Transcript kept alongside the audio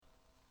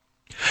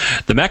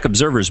The Mac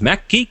Observer's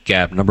Mac Geek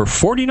Gab number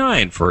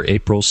 49 for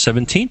April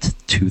 17th,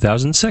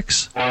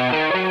 2006.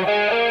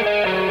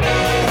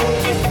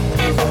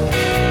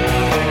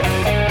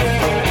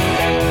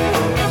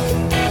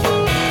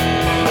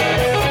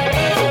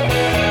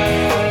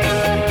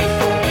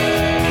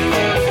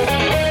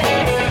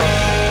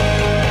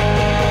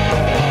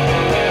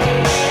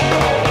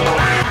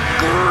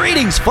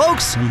 Greetings,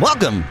 folks, and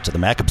welcome to the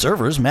Mac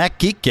Observer's Mac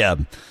Geek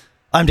Gab.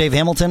 I'm Dave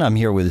Hamilton. I'm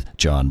here with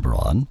John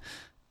Braun.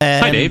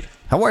 And Hi, Dave.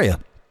 How are you?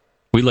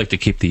 We like to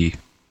keep the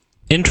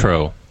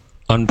intro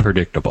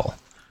unpredictable.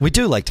 We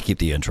do like to keep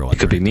the intro It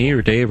could be me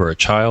or Dave or a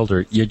child,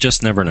 or you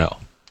just never know.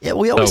 Yeah,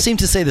 we always seem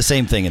to say the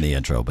same thing in the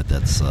intro, but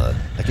that's I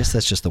guess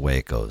that's just the way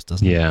it goes,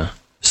 doesn't it? Yeah.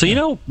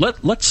 So,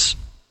 let's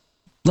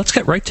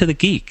get right to the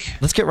geek.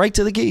 Let's get right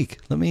to the geek.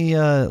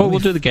 We'll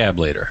do the gab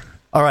later.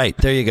 All right,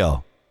 there you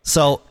go.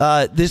 So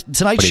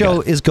tonight's show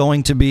is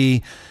going to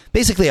be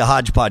basically a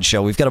hodgepodge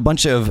show. We've got a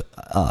bunch of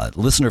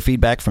listener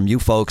feedback from you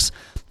folks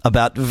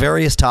about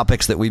various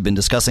topics that we've been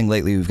discussing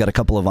lately. We've got a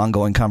couple of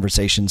ongoing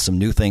conversations, some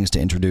new things to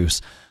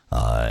introduce.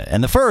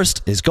 And the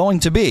first is going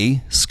to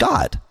be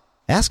Scott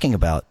asking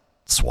about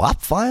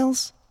swap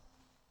files.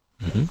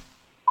 Mm-hmm.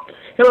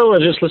 Hello, I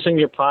was just listening to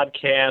your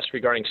podcast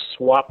regarding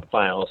swap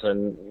files,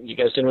 and you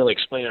guys didn't really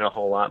explain it a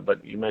whole lot,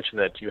 but you mentioned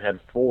that you had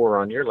 4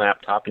 on your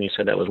laptop, and you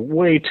said that was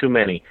way too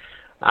many.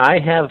 I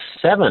have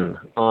 7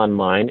 on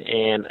mine,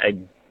 and I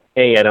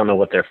don't know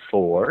what they're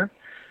for.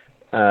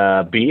 B,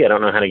 I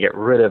don't know how to get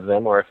rid of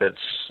them, or if it's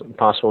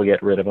possible to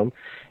get rid of them.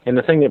 And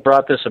the thing that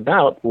brought this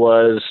about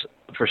was,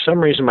 for some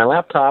reason, my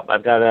laptop,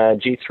 I've got a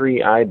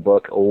G3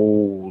 iBook,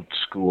 old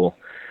school.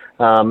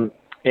 And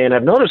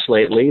I've noticed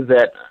lately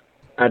that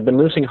I've been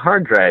losing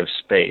hard drive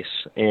space,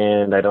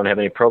 and I don't have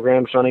any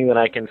programs running that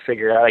I can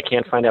figure out. I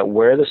can't find out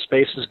where the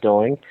space is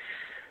going.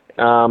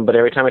 But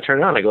every time I turn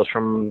it on, it goes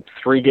from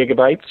 3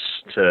 gigabytes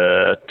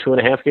to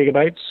 2.5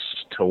 gigabytes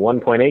to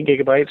 1.8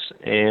 gigabytes.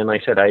 And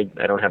like I said, I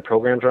don't have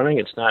programs running.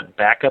 It's not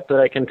backup that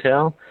I can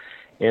tell,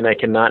 and I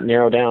cannot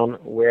narrow down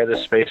where the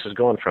space is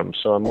going from.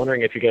 So I'm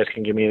wondering if you guys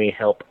can give me any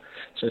help,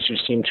 since you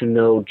seem to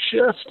know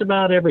just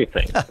about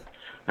everything. All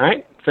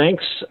right,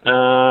 thanks.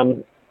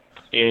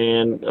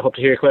 And I hope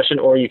to hear your question,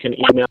 or you can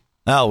email.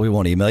 Oh, we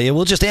won't email you.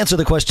 We'll just answer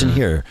the question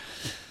here.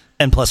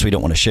 And plus, we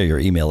don't want to share your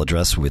email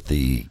address with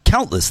the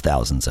countless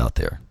thousands out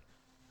there,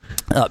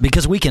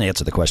 because we can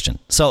answer the question.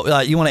 So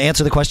you want to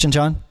answer the question,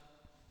 John?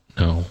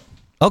 No.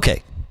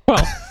 Okay.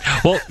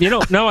 Well,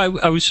 no,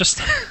 I was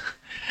just,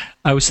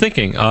 I was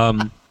thinking,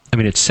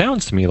 it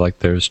sounds to me like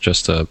there's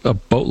just a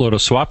boatload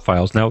of swap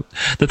files. Now,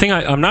 the thing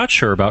I'm not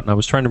sure about, and I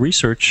was trying to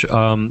research,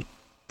 from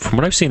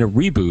what I've seen, a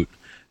reboot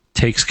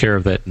takes care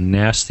of that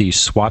nasty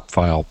swap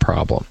file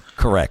problem.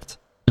 Correct.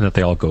 And that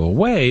they all go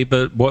away,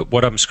 but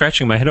what I'm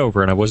scratching my head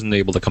over, and I wasn't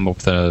able to come up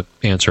with an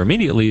answer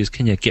immediately, is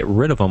can you get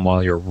rid of them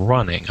while you're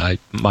running?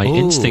 My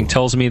instinct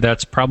tells me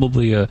that's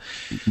probably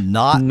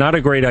not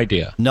a great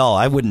idea. No,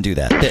 I wouldn't do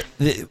that.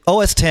 The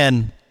OS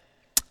X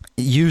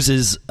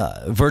uses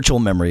virtual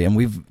memory, and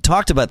we've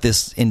talked about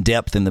this in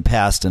depth in the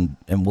past, and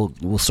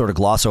we'll sort of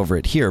gloss over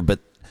it here, but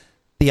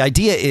the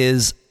idea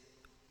is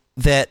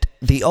that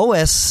the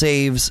OS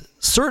saves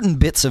certain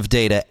bits of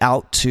data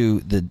out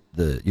to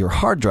your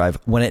hard drive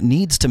when it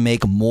needs to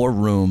make more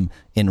room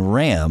in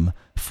RAM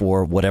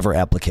for whatever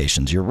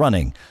applications you're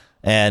running.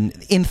 And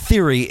in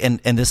theory, and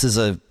this is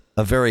a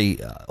very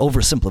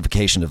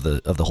oversimplification of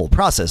the whole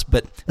process,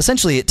 but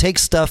essentially it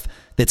takes stuff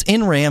that's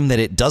in RAM that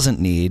it doesn't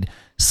need,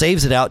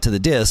 saves it out to the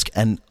disk,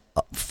 and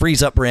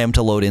frees up RAM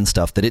to load in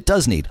stuff that it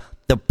does need.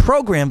 The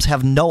programs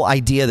have no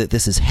idea that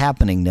this is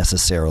happening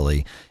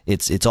necessarily.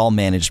 It's all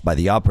managed by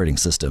the operating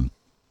system.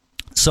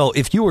 So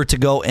if you were to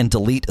go and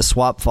delete a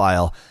swap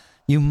file,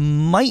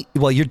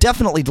 you're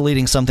definitely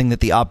deleting something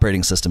that the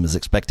operating system is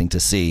expecting to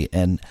see.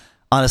 And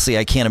honestly,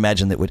 I can't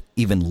imagine that would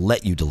even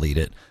let you delete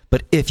it.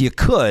 But if you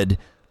could,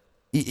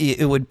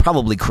 it would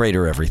probably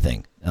crater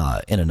everything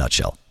in a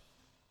nutshell.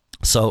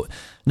 So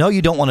no,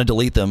 you don't want to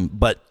delete them,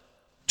 but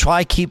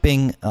try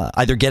keeping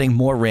either getting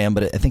more RAM,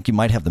 but I think you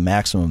might have the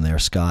maximum there,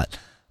 Scott,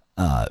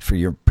 for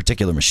your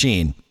particular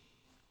machine.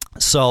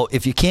 So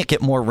if you can't get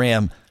more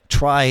RAM,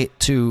 try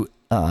to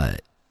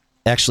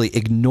actually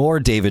ignore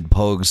David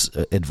Pogue's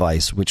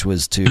advice, which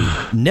was to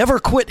never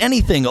quit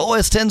anything.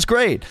 OS X's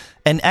great.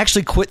 And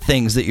actually quit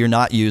things that you're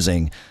not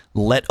using.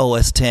 Let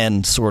OS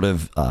X sort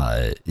of,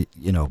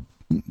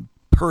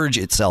 purge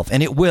itself.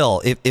 And it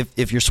will.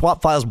 If your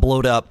swap files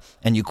blowed up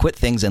and you quit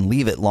things and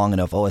leave it long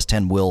enough, OS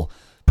X will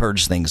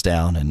purge things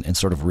down and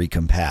sort of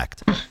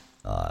recompact.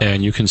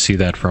 And you can see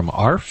that from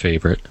our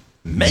favorite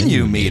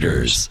menu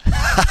meters.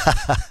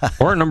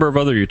 Or a number of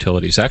other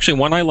utilities. Actually,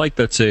 one I like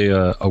that's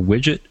a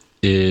widget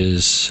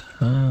is,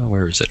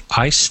 where is it?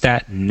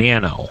 iStat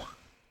Nano.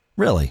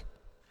 Really?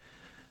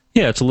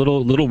 Yeah, it's a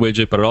little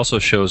widget, but it also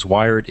shows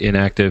wired,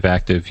 inactive,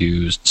 active,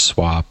 used,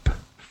 swap,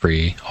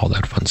 free, all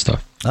that fun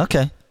stuff.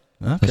 Okay.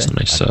 That's a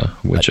nice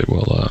widget.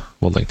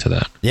 We'll link to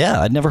that.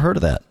 Yeah, I'd never heard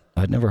of that.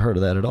 I'd never heard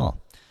of that at all.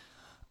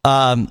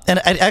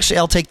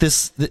 I'll take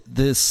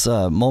this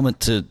moment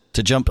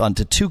to jump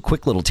onto two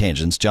quick little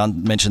tangents.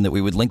 John mentioned that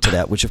we would link to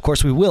that, which of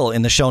course we will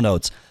in the show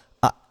notes.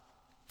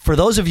 For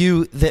those of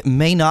you that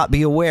may not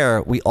be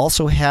aware, we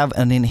also have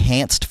an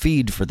enhanced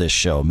feed for this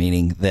show,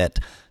 meaning that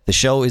the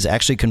show is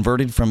actually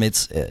converted from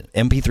its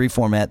MP3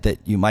 format that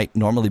you might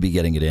normally be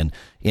getting it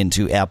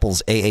into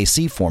Apple's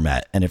AAC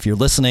format. And if you're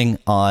listening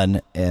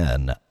on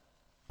an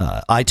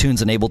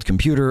iTunes-enabled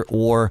computer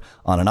or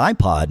on an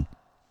iPod,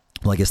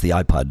 well, I guess the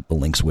iPod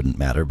links wouldn't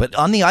matter. But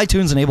on the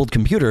iTunes-enabled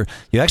computer,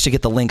 you actually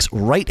get the links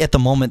right at the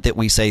moment that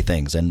we say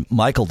things. And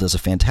Michael does a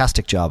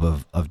fantastic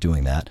job of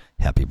doing that.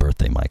 Happy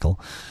birthday, Michael.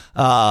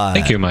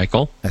 Thank you,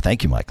 Michael.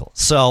 Thank you, Michael.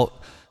 So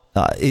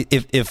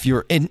if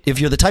you're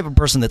the type of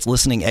person that's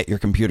listening at your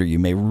computer, you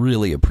may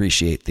really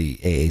appreciate the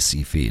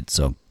AAC feed.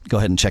 So go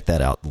ahead and check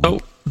that out. Oh,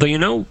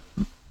 though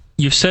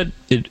you said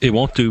it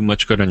won't do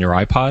much good on your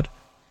iPod.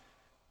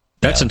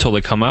 That's until they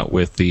come out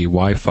with the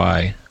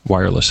Wi-Fi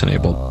wireless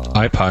enabled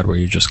iPod, where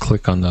you just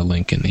click on the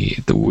link in the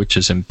which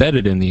is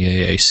embedded in the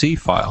AAC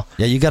file.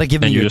 Yeah, you got to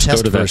give me your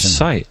test version. Go to that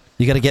site.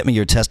 You got to get me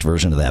your test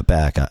version of that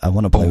back. I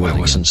want to play with it. I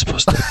wasn't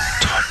supposed to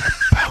talk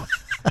about.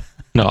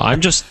 No,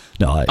 I'm just.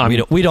 No,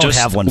 we don't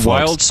have one. Folks.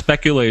 Wild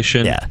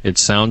speculation. Yeah. It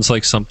sounds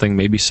like something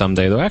maybe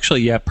someday. Though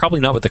actually, yeah,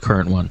 probably not with the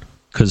current one.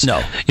 Because,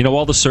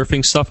 all the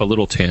surfing stuff, a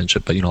little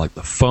tangent, but, like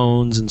the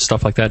phones and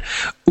stuff like that.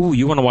 Ooh,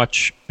 you want to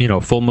watch,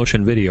 full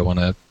motion video on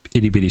a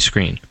itty-bitty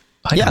screen.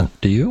 I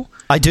don't. Do you?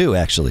 I do,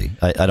 actually.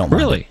 I don't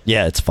mind. Really?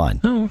 Yeah, it's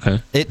fine. Oh,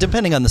 okay.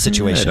 Depending on the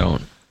situation. I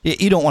don't.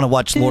 You don't want to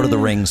watch Lord of the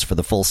Rings for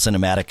the full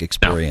cinematic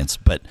experience,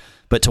 but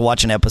to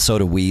watch an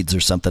episode of Weeds or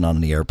something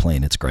on the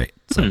airplane, it's great.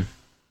 So,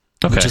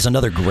 okay. Which is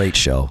another great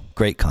show.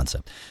 Great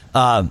concept.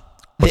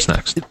 What's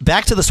next?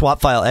 Back to the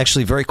swap file,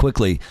 actually, very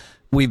quickly.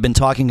 We've been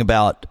talking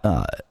about,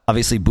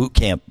 obviously, Boot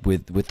Camp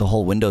with the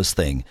whole Windows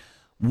thing.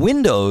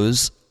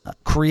 Windows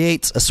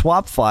creates a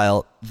swap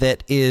file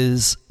that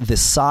is the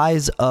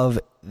size of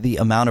the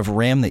amount of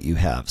RAM that you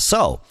have.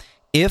 So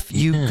if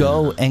you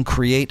go and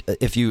create,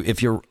 if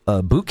you're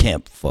a Boot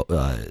Camp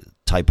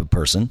type of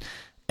person,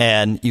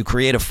 and you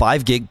create a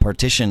 5 gig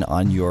partition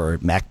on your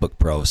MacBook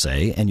Pro,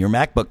 say, and your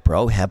MacBook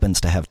Pro happens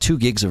to have 2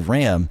 gigs of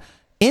RAM,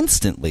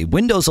 instantly,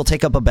 Windows will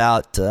take up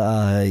about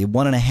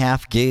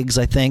 1.5 gigs,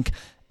 I think.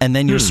 And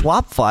then your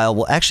swap file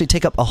will actually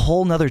take up a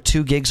whole nother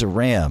 2 gigs of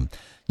RAM.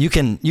 You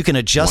can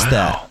adjust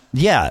that.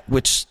 Yeah,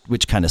 which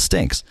kind of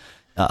stinks.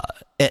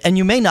 And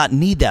you may not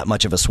need that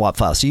much of a swap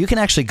file. So you can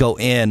actually go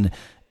in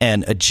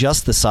and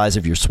adjust the size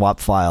of your swap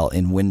file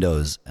in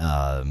Windows.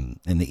 And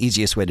the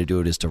easiest way to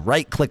do it is to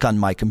right-click on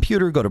My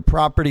Computer, go to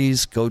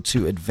Properties, go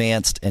to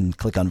Advanced, and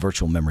click on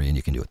Virtual Memory, and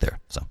you can do it there.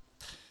 So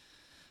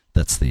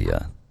that's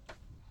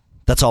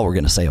all we're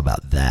going to say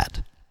about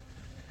that.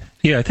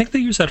 Yeah, I think they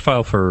use that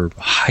file for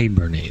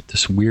Hibernate,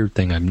 this weird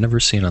thing I've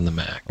never seen on the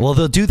Mac. Well,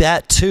 they'll do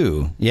that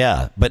too,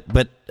 yeah. But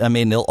I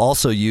mean, they'll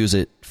also use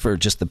it for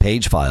just the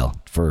page file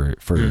for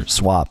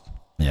swap.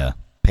 Yeah,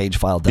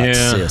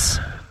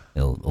 pagefile.sys.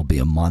 It'll be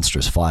a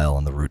monstrous file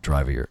on the root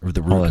drive or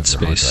the root all of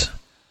that your space hard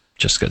drive.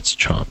 Just gets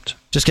chomped.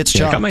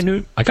 Yeah,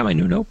 I got my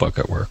new notebook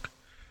at work.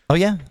 Oh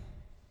yeah,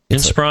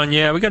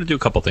 Inspiron. We got to do a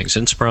couple things.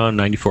 Inspiron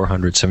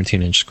 9400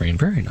 17-inch screen,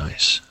 very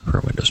nice for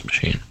a Windows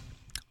machine.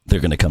 They're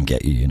going to come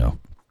get you,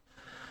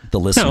 The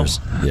listeners.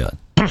 No.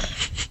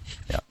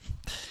 Yeah.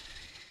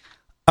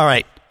 All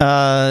right.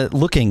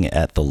 Looking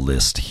at the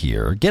list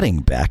here, getting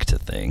back to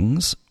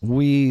things,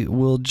 we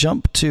will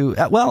jump to,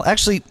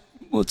 actually,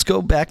 let's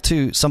go back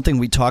to something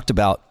we talked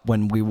about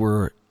when we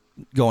were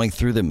going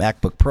through the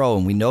MacBook Pro,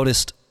 and we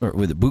noticed, or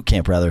with the Boot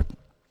Camp rather,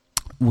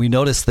 we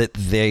noticed that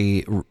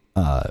they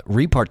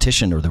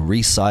repartition or the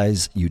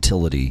resize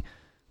utility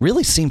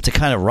really seemed to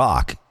kind of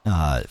rock,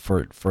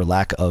 for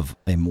lack of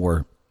a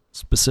more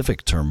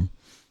specific term.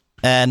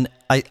 And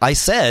I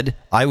said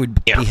I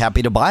would be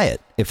happy to buy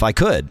it if I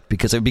could,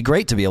 because it would be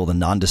great to be able to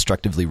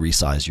non-destructively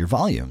resize your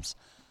volumes.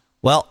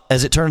 Well,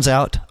 as it turns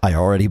out, I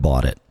already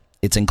bought it.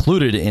 It's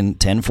included in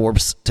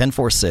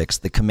 10.4.6.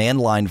 The command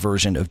line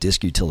version of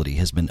Disk Utility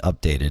has been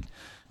updated.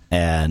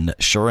 And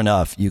sure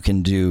enough, you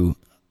can do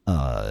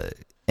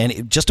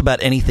just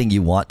about anything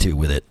you want to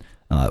with it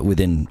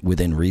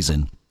within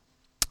reason.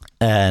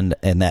 And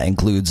that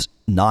includes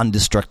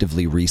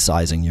non-destructively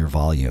resizing your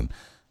volume.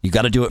 You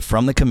got to do it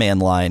from the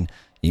command line.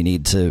 You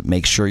need to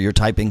make sure you're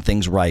typing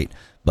things right.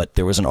 But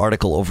there was an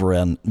article over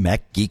on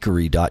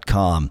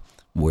MacGeekery.com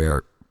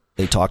where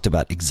they talked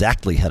about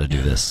exactly how to do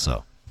this.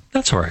 So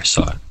that's where I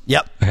saw it.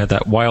 Yep. I had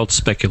that wild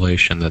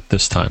speculation that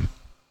this time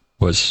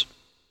was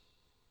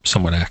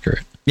somewhat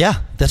accurate. Yeah,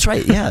 that's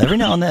right. Yeah, every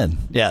now and then.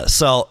 Yeah.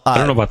 So I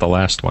don't know about the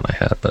last one I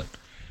had, but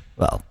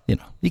well,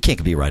 you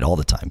can't be right all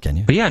the time, can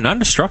you? But yeah,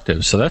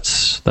 non-destructive. So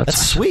that's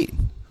sweet.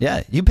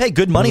 Yeah, you pay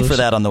good money for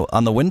that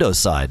on the Windows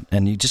side,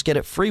 and you just get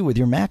it free with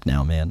your Mac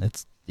now, man.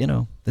 It's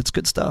it's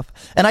good stuff.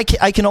 And I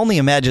can only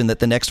imagine that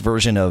the next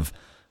version of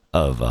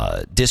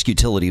Disk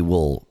Utility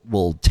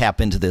will tap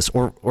into this,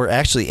 or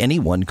actually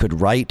anyone could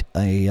write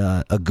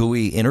a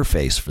GUI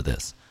interface for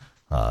this.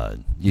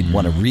 You'd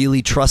want to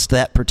really trust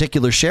that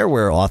particular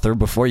shareware author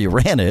before you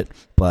ran it,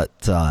 but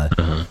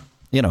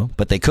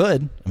but they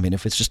could. I mean,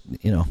 if it's just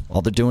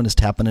all they're doing is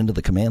tapping into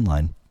the command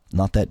line,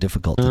 not that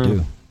difficult to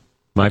do.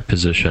 My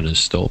position is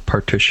still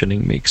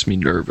partitioning makes me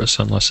nervous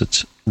unless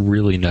it's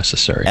really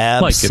necessary.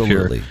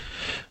 Absolutely.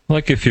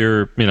 Like if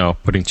you're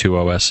putting two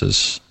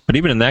OSs. But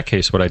even in that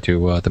case, what I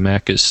do, the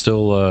Mac is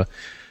still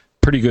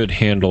pretty good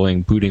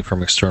handling booting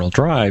from external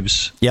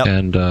drives,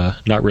 and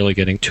not really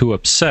getting too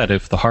upset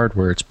if the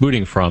hardware it's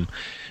booting from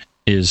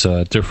is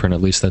different.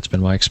 At least that's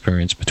been my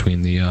experience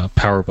between the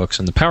PowerBooks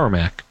and the Power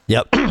Mac.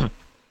 Yep.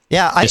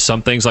 Yeah,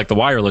 some things like the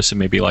wireless, it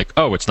may be like,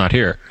 oh, it's not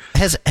here.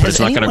 But it's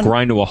not going to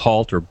grind to a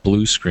halt or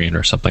blue screen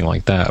or something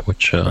like that.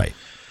 Which right.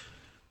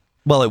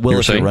 Well, it will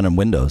if you're running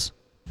Windows.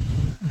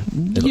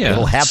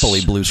 It'll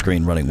happily blue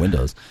screen running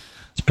Windows.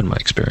 It's been my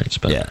experience.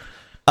 But yeah.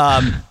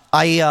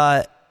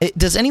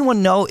 Does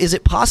anyone know? Is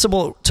it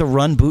possible to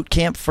run Boot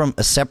Camp from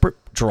a separate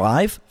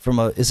drive?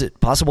 Is it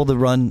possible to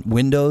run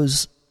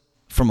Windows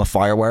from a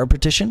FireWire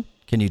partition?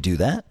 Can you do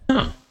that?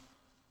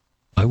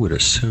 I would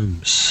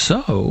assume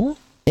so.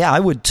 Yeah,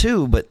 I would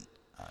too, but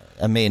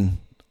I mean,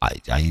 I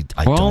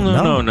don't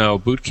know. No.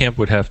 Boot Camp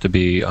would have to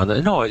be on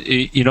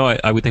the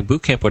I would think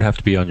Boot Camp would have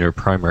to be on your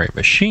primary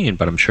machine,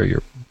 but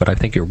I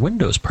think your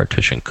Windows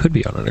partition could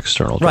be on an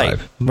external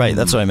drive. Right.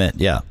 That's what I meant.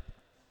 Yeah.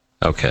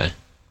 Okay.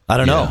 I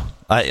don't know.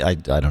 I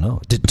don't know.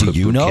 Do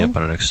you know? Boot Camp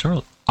on an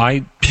external.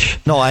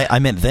 No, I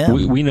meant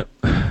them. We know.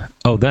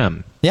 Oh,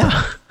 them.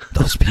 Yeah.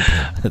 Those people.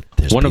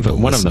 One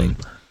of them.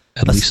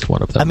 At least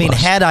one of them. I mean,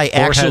 had I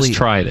actually has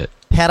tried it.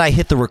 Had I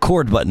hit the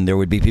record button, there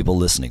would be people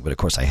listening, but of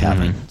course I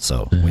haven't,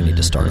 so we need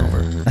to start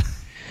over.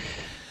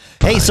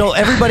 Hey, so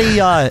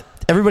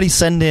everybody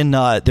send in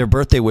their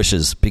birthday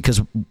wishes,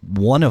 because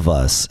one of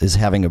us is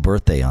having a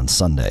birthday on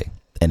Sunday,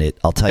 and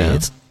I'll tell you,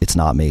 it's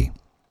not me.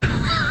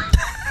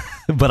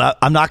 But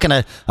I'm not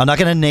gonna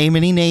name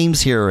any names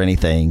here or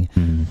anything.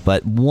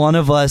 But one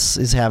of us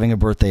is having a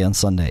birthday on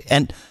Sunday,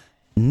 and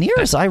near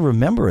as I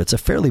remember, it's a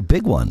fairly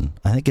big one.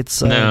 I think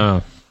it's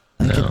no,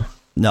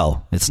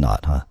 it's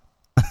not, huh?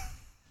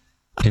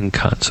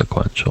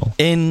 Inconsequential.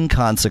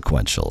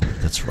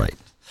 That's right.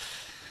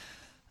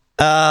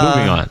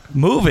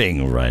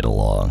 Moving right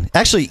along.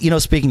 Actually,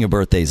 speaking of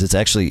birthdays,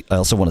 I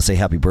also want to say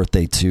happy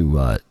birthday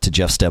to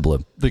Jeff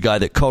Stebla, the guy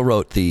that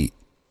co-wrote the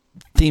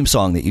theme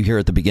song that you hear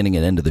at the beginning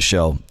and end of the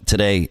show.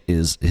 Today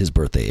is his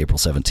birthday, April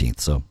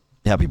 17th. So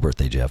happy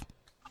birthday, Jeff.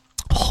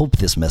 Hope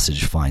this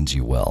message finds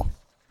you well.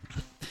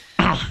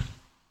 Oh,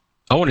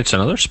 and it's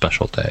another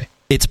special day.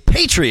 It's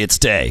Patriots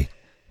Day.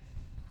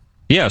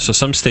 Yeah, so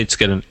some states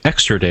get an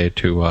extra day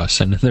to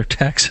send in their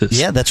taxes.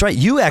 Yeah, that's right.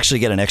 You actually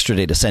get an extra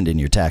day to send in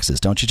your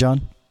taxes, don't you,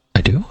 John? I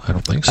do? I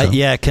don't think so.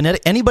 Yeah,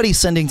 anybody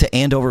sending to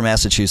Andover,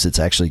 Massachusetts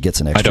actually gets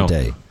an extra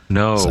day.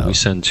 No, so, we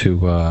send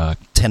to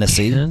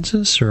Tennessee,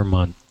 Kansas, or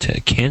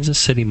Kansas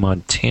City,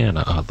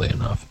 Montana, oddly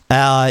enough.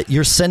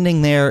 You're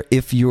sending there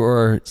if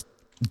you're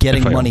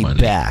getting money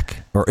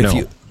back, or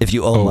if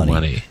you owe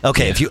money.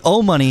 Okay, if you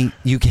owe money,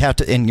 you have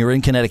to, and you're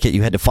in Connecticut,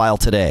 you had to file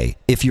today.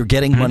 If you're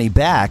getting money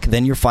back,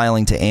 then you're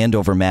filing to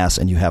Andover, Mass,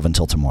 and you have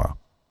until tomorrow.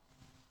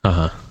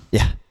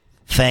 Yeah.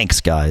 Thanks,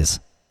 guys.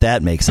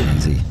 That makes it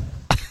easy.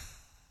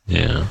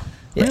 Yeah.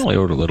 I only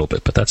owed a little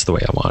bit, but that's the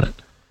way I want it.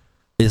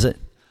 Is it?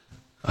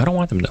 I don't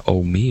want them to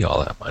owe me all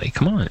that money.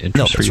 Come on,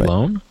 interest-free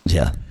loan?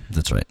 Yeah,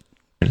 that's right.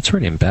 It's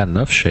already in bad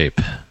enough shape.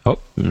 Oh,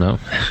 no.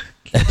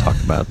 Can't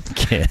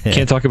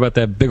talk about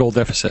that big old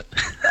deficit.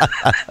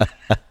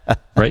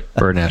 Right?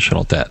 For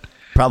national debt.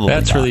 Probably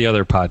That's not. for the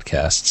other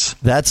podcasts.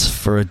 That's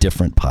for a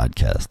different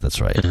podcast. That's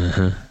right.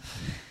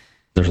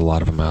 There's a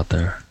lot of them out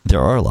there.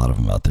 There are a lot of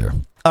them out there.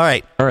 All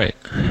right.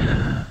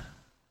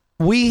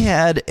 We've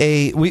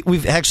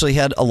actually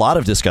had a lot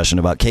of discussion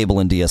about cable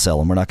and DSL,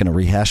 and we're not going to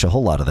rehash a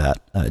whole lot of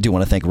that. I do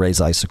want to thank Ray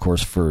Zeiss, of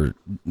course, for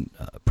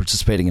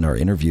participating in our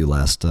interview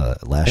last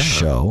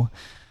show.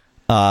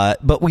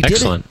 But we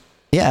Excellent.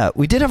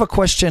 We did have a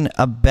question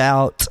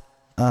about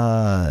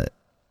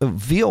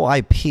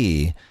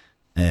VoIP,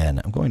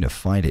 and I'm going to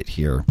find it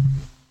here.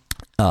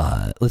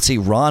 Let's see.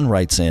 Ron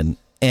writes in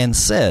and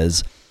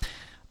says,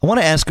 I want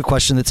to ask a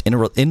question that's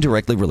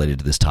indirectly related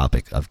to this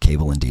topic of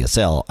cable and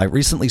DSL. I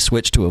recently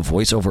switched to a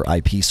voice over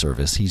IP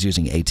service. He's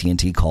using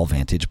AT&T Call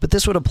Vantage, but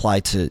this would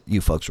apply to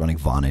you folks running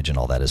Vonage and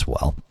all that as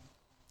well.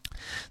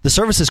 The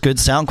service is good,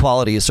 sound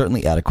quality is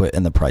certainly adequate,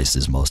 and the price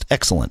is most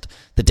excellent.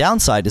 The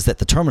downside is that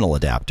the terminal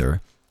adapter,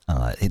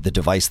 the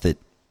device that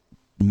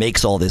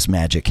makes all this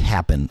magic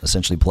happen,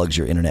 essentially plugs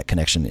your internet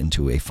connection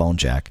into a phone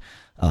jack,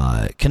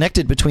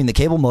 connected between the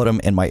cable modem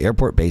and my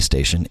airport base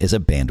station, is a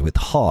bandwidth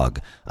hog.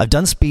 I've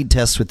done speed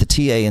tests with the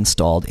TA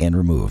installed and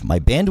removed. My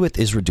bandwidth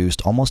is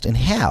reduced almost in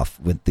half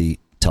with the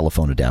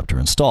telephone adapter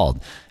installed.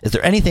 Is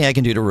there anything I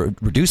can do to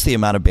reduce the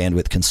amount of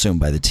bandwidth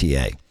consumed by the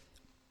TA?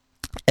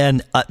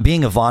 And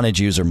being a Vonage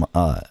user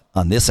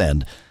on this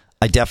end,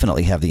 I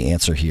definitely have the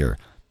answer here.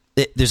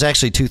 There's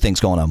actually two things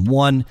going on.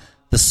 One,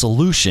 the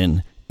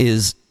solution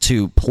is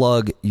to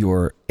plug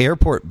your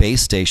airport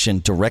base station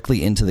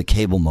directly into the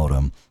cable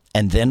modem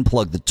and then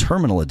plug the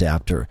terminal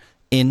adapter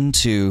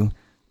into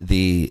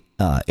the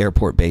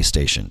airport base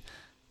station.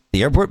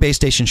 The airport base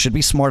station should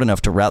be smart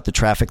enough to route the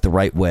traffic the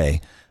right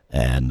way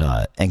and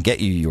get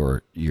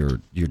you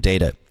your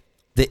data.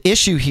 The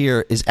issue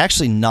here is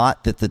actually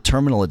not that the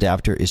terminal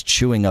adapter is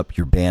chewing up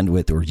your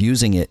bandwidth or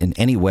using it in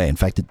any way. In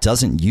fact, it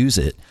doesn't use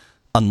it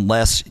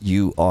unless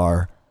you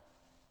are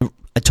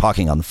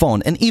talking on the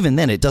phone. And even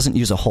then, it doesn't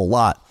use a whole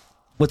lot.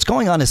 What's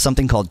going on is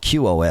something called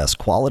QoS,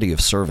 quality of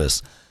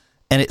service.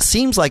 And it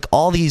seems like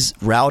all these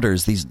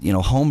routers, these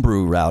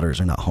homebrew routers,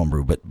 or not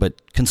homebrew,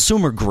 but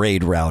consumer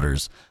grade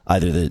routers,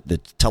 either the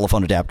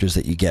telephone adapters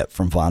that you get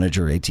from Vonage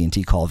or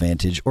AT&T Call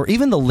Vantage, or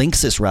even the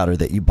Linksys router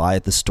that you buy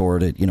at the store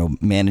to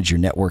manage your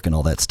network and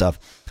all that stuff.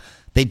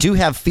 They do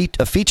have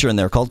a feature in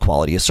there called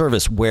quality of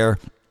service, where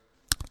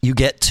you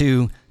get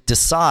to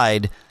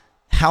decide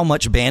how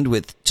much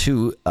bandwidth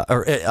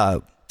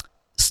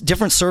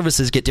different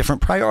services get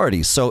different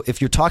priorities. So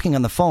if you're talking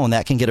on the phone,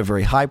 that can get a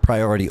very high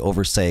priority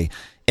over, say,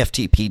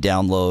 FTP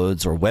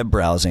downloads or web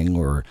browsing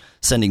or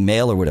sending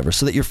mail or whatever,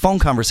 so that your phone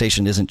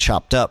conversation isn't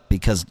chopped up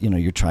because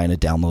you're trying to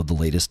download the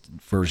latest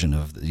version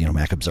of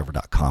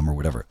MacObserver.com or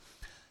whatever.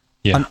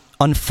 Yeah.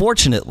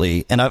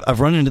 Unfortunately, and I've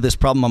run into this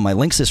problem on my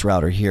Linksys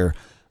router here.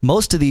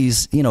 Most of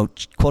these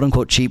quote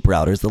unquote cheap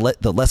routers,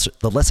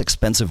 the less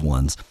expensive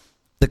ones,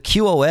 the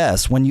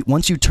QoS,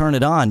 once you turn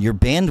it on, your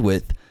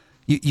bandwidth,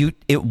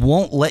 it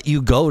won't let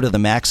you go to the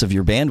max of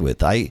your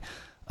bandwidth.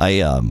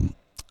 I'm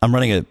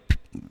running a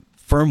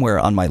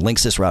firmware on my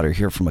Linksys router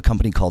here from a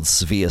company called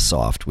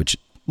SviaSoft, which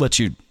lets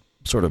you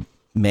sort of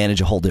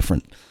manage a whole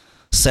different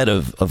set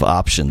of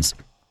options.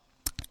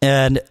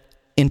 And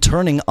in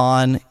turning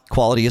on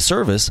quality of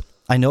service,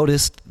 I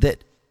noticed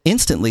that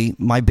instantly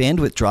my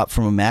bandwidth dropped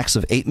from a max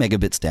of 8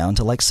 megabits down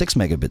to like 6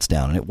 megabits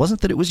down. And it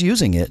wasn't that it was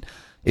using it.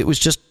 It was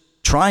just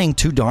trying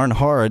too darn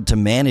hard to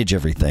manage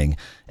everything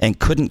and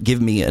couldn't give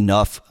me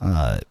enough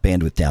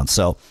bandwidth down.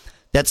 So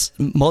that's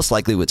most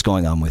likely what's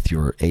going on with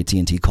your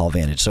AT&T Call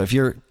Vantage. So if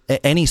you're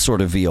any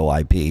sort of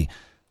VoIP,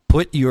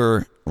 put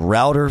your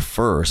router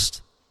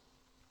first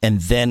and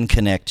then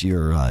connect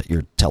your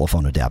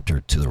telephone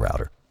adapter to the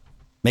router.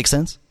 Make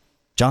sense,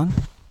 John?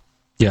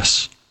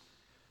 Yes.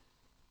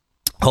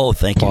 Oh,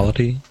 thank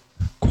you.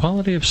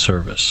 Quality of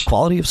service.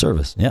 Quality of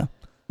service, yeah.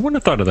 I wouldn't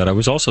have thought of that. I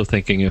was also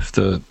thinking if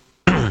the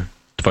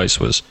device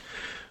was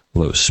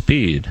low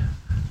speed,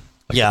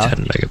 like a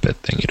 10 megabit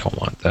thing, you don't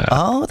want that.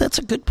 Oh, that's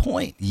a good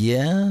point.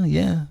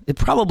 Yeah. It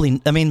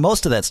probably,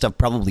 most of that stuff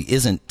probably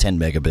isn't 10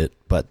 megabit,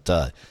 but,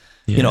 but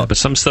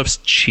some stuff's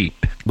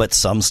cheap. But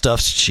some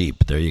stuff's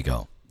cheap. There you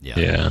go.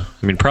 Yeah.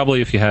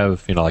 Probably if you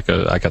have, I got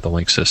the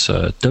Linksys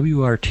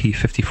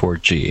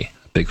WRT54G, a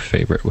big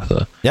favorite with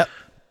a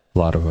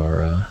lot of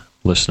our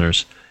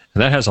listeners.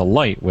 And that has a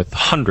light with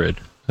 100.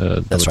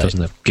 That's right. It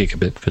doesn't have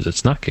gigabit because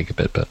it's not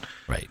gigabit, but.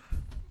 Right.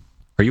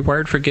 Are you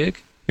wired for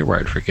gig? You're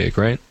wired for gig,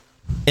 right?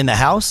 In the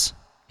house?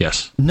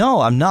 Yes.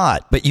 No, I'm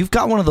not. But you've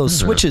got one of those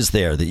switches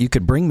there that you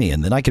could bring me,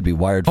 and then I could be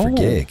wired for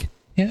gig.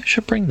 Yeah, I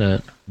should bring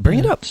that. Bring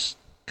it up. It's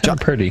kind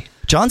of pretty.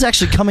 John's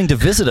actually coming to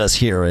visit us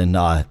here in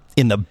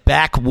the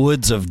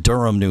backwoods of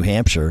Durham, New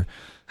Hampshire,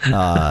 in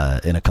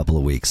a couple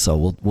of weeks.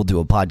 So we'll do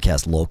a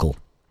podcast local.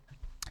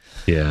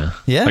 Yeah.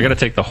 I got to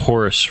take the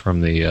horse from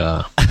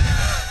the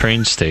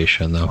train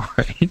station, though,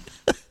 right?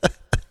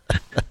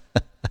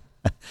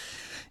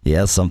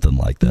 Yeah, something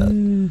like that.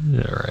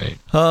 All right.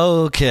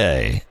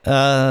 Okay.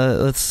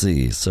 Let's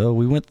see. So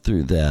we went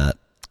through that.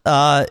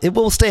 It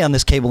will stay on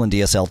this cable and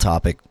DSL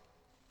topic.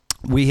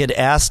 We had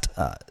asked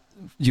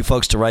you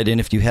folks to write in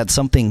if you had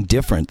something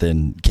different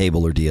than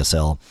cable or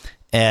DSL.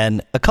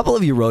 And a couple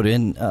of you wrote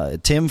in.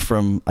 Tim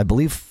from, I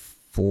believe,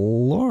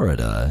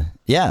 Florida.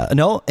 Yeah.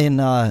 No, in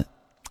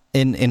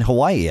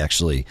Hawaii,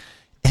 actually,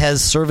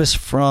 has service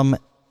from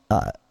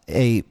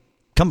a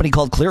company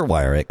called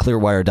Clearwire at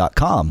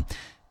clearwire.com.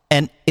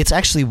 And it's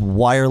actually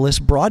wireless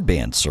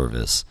broadband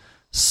service.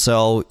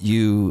 So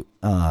you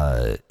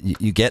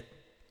get,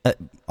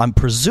 I'm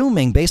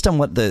presuming, based on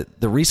what the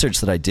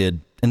research that I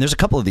did, and there's a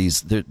couple of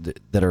these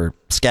that are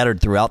scattered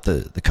throughout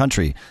the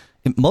country,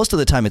 most of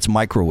the time it's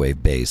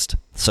microwave based.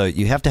 So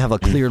you have to have a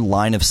clear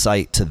line of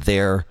sight to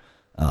their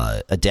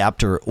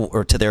adapter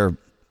or to their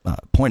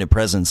point of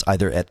presence,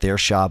 either at their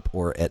shop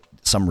or at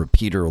some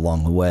repeater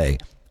along the way.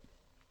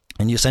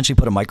 And you essentially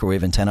put a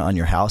microwave antenna on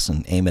your house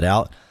and aim it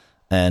out.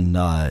 And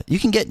you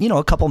can get,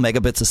 a couple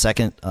megabits a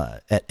second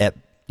at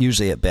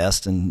usually at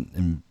best,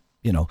 and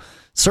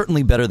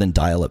certainly better than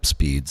dial-up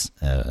speeds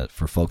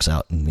for folks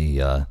out in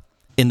the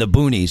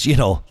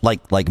boonies.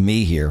 Like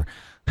me here,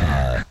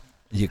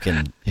 you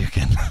can.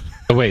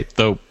 Oh, wait,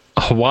 though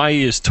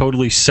Hawaii is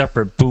totally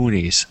separate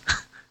boonies.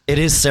 It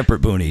is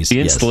separate boonies.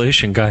 The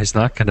installation guy's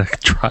not going to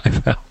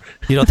drive out.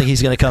 You don't think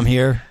he's going to come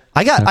here?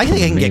 I think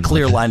I can get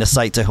clear line of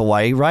sight to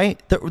Hawaii,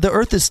 right? The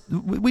Earth is.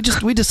 We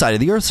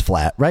decided the Earth's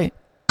flat, right?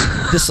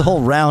 This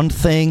whole round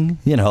thing,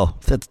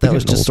 that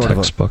was just sort of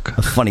a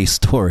funny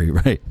story,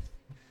 right?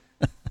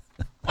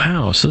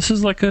 Wow, so this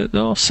is like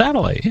a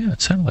satellite. Yeah,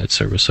 it's satellite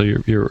service. So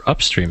your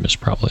upstream is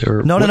probably...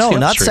 No,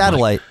 not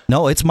satellite. Like?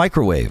 No, it's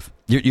microwave.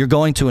 You're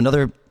going to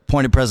another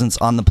point of presence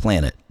on the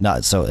planet.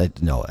 No, so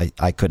no,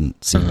 I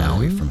couldn't see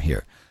Maui from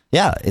here.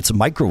 Yeah, it's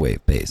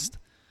microwave based.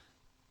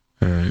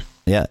 All right.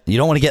 Yeah, you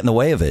don't want to get in the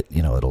way of it.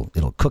 It'll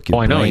cook your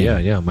brain. Oh, I know.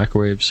 Yeah.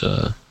 Microwaves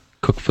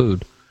cook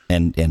food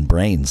and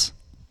brains.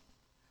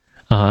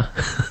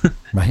 Uh-huh.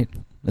 Right?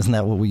 Isn't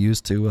that what we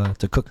use to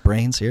cook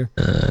brains here?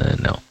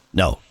 No.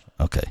 No.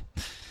 Okay.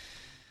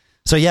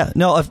 So yeah,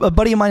 no. A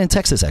buddy of mine in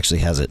Texas actually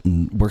has it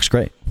and works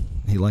great.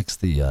 He likes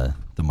the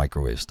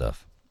microwave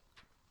stuff.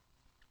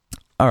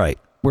 All right,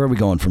 where are we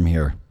going from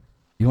here?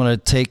 You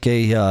want to take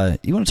you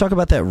want to talk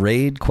about that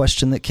RAID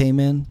question that came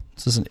in?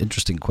 This is an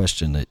interesting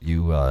question that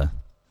you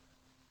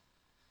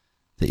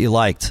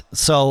liked.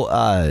 So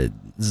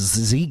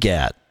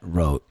ZGAT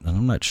wrote, and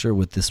I'm not sure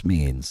what this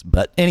means,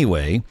 but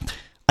anyway,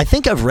 I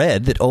think I've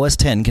read that OS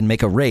X can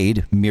make a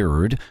RAID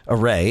mirrored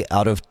array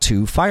out of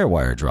 2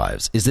 FireWire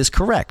drives. Is this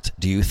correct?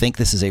 Do you think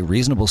this is a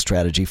reasonable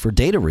strategy for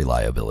data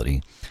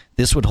reliability?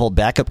 This would hold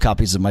backup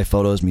copies of my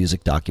photos,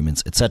 music,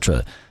 documents,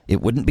 etc.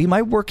 It wouldn't be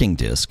my working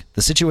disk.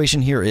 The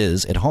situation here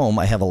is, at home,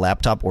 I have a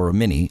laptop or a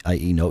mini,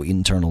 i.e. no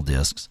internal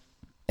disks,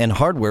 and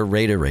hardware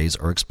RAID arrays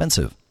are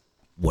expensive.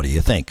 What do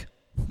you think,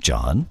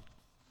 John?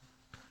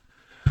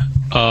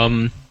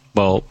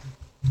 Well,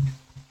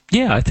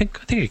 yeah, I think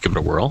I give it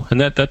a whirl,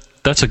 and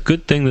that's a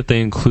good thing that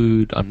they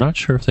include. I'm not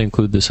sure if they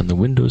include this in the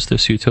Windows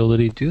Disk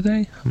Utility. Do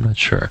they? I'm not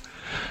sure.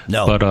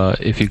 No. But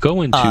if you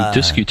go into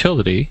Disk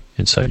Utility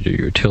inside your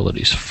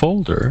Utilities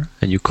folder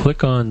and you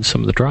click on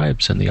some of the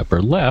drives in the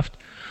upper left,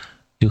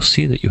 you'll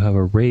see that you have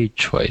a RAID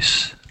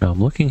choice. Now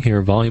I'm looking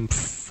here, volume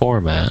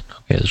format.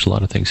 Okay, there's a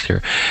lot of things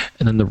here,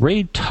 and then the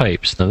RAID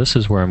types. Now this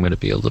is where I'm going to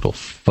be a little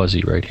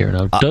fuzzy right here.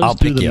 Now it does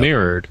do the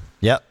mirrored.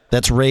 Yep,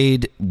 that's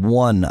RAID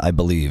 1, I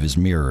believe, is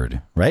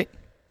mirrored, right?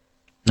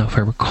 Now, if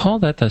I recall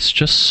that's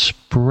just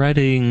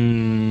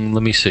spreading.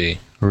 Let me see.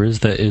 Or is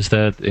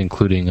that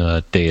including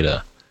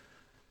data?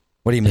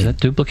 What do you mean? Is that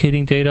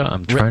duplicating data?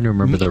 I'm trying to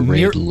remember the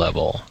RAID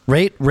level.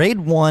 RAID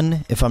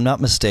 1, if I'm not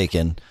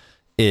mistaken,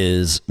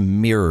 is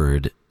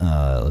mirrored.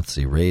 Let's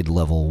see, RAID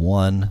level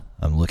 1.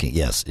 I'm looking.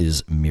 Yes,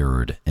 is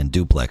mirrored and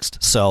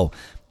duplexed. So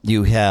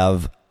you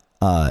have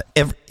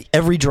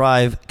every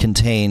drive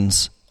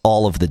contains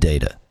all of the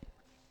data.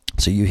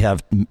 So you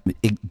have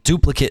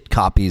duplicate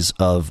copies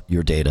of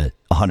your data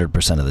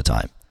 100% of the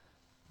time.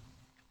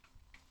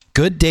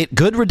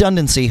 Good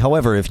redundancy.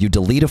 However, if you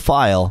delete a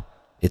file,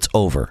 it's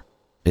over.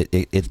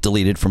 It's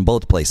deleted from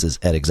both places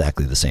at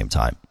exactly the same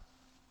time.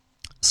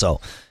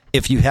 So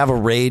if you have a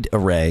RAID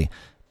array,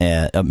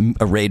 a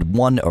RAID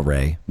 1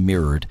 array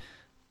mirrored,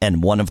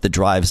 and one of the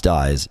drives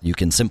dies, you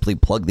can simply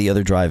plug the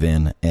other drive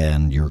in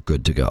and you're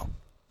good to go.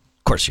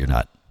 Of course, you're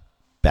not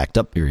backed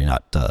up. You're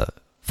not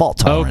fault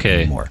tolerant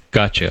anymore.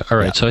 Gotcha. All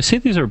right. Yeah. So I see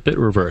these are a bit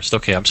reversed.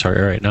 Okay, I'm sorry.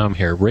 All right, now I'm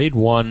here. RAID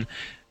 1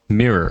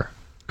 mirror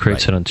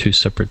creates it on 2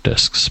 separate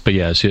disks. But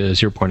yeah,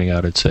 as you're pointing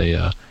out, it's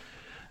a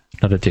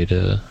not a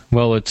data.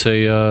 Well, it's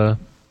a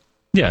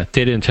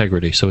data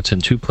integrity. So it's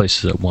in 2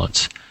 places at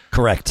once.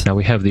 Correct. Now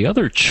we have the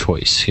other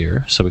choice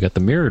here. So we got the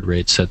mirrored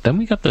RAID set. Then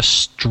we got the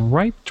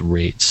striped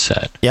RAID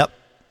set. Yep.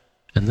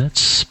 And that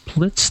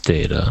splits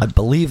data. I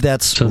believe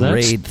that's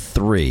RAID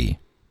 3.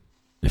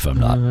 If I'm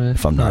not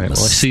mistaken. Well, I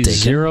see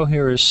 0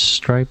 here is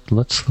striped.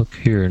 Let's look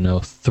here. No,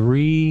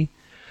 3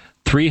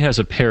 has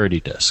a parity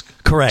disk.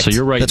 Correct. So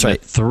you're right. That's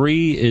right.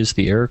 3 is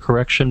the error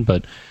correction,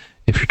 but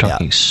if you're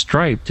talking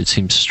striped, it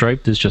seems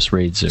striped is just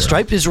RAID 0.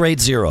 Striped is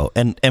RAID 0,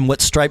 and what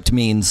striped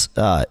means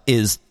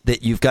is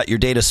that you've got your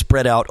data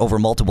spread out over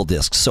multiple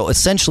disks. So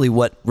essentially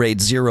what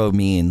RAID 0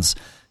 means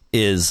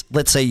is,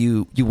 let's say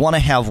you want to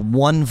have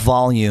one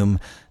volume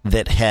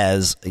that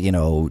has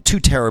 2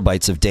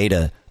 terabytes of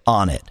data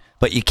on it,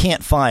 but you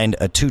can't find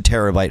a 2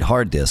 terabyte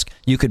hard disk.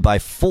 You could buy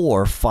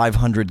 4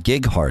 500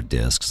 gig hard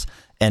disks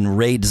and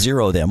RAID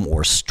 0 them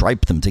or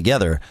stripe them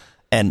together,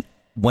 and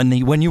when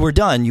you were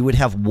done, you would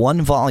have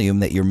one volume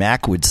that your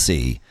Mac would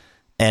see,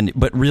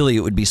 but really it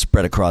would be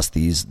spread across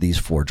these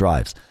 4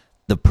 drives.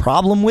 The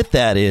problem with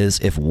that is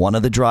if one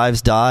of the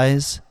drives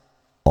dies,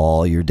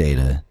 all your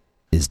data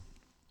is,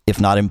 if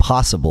not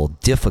impossible,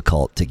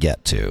 difficult to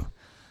get to.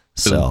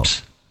 So,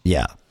 oops.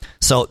 Yeah.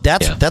 So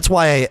that's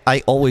why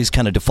I always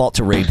kind of default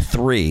to RAID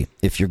 3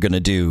 if you're going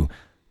to do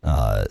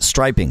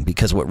striping,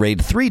 because what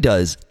RAID 3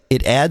 does,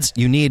 it adds,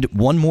 you need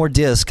one more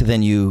disk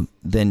than you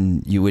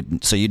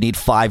would, so you need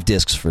 5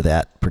 disks for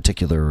that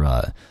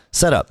particular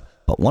setup.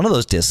 But one of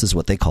those disks is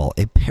what they call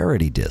a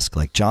parity disk,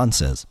 like John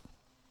says.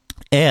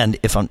 And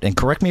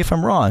correct me if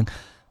I'm wrong,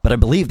 but I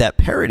believe that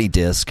parity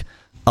disk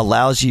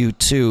allows you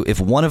to, if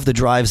one of the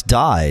drives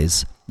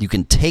dies, you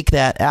can take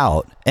that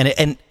out,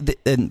 and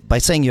by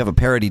saying you have a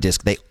parity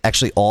disk, they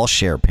actually all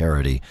share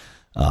parity.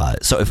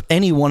 So if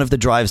any one of the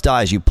drives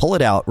dies, you pull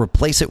it out,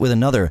 replace it with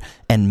another,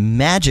 and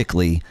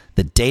magically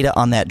the data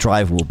on that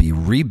drive will be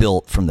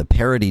rebuilt from the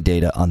parity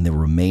data on the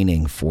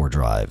remaining 4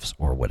 drives,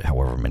 or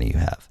however many you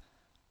have.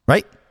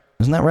 Right?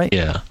 Isn't that right?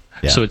 Yeah.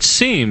 So it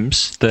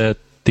seems that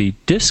the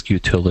disk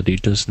utility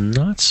does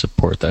not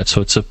support that.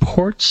 So it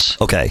supports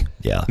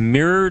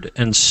mirrored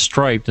and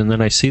striped, and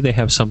then I see they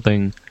have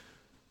something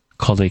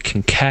called a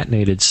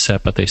concatenated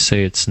set, but they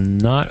say it's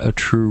not a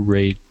true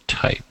RAID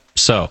type.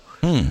 So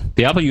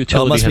the Apple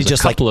utility must has be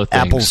just a couple like of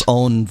things. Apple's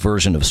own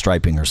version of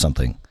striping or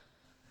something,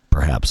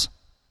 perhaps.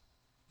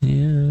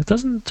 Yeah, it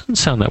doesn't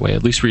sound that way.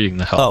 At least reading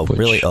the help. Oh,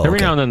 really? Oh, every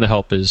okay. now and then the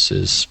help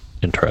is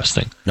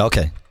interesting.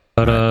 Okay.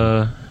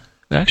 But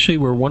actually,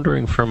 we're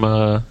wondering from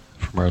our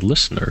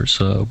listeners,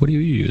 what do you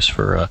use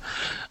for? I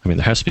mean,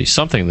 there has to be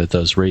something that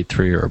does RAID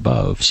 3 or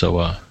above.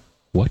 So,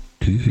 what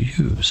do you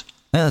use?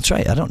 Yeah, that's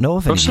right. I don't know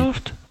if any.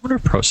 ProSoft? I wonder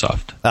if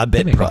ProSoft. I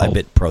bet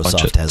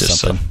ProSoft has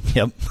something.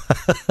 Yep.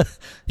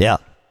 Yeah.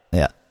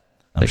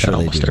 I'm They sure got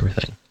they almost do.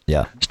 everything.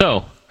 Yeah.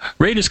 So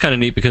RAID is kind of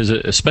neat because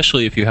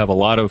especially if you have a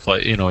lot of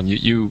and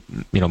you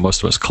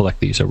most of us collect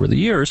these over the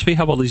years. We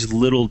have all these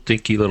little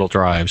dinky little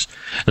drives.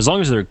 As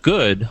long as they're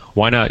good,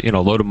 why not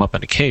load them up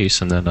in a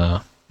case and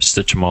then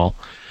stitch them all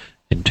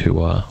into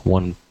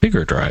one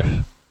bigger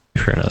drive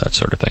if you're into that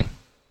sort of thing.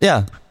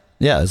 Yeah.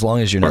 As long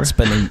as you're not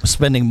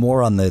spending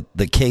more on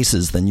the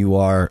cases than you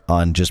are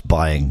on just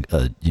buying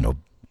a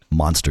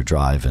monster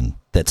drive and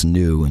that's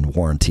new and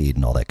warranted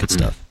and all that good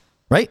stuff,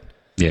 right?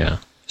 Yeah.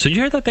 So did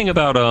you hear that thing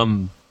about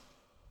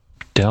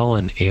Dell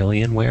and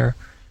Alienware?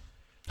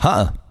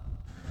 Are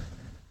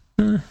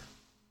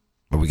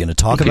we going to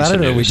talk about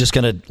it, or are we just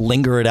going to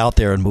linger it out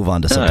there and move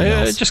on to something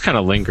else? Just kind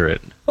of linger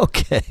it.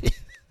 Okay.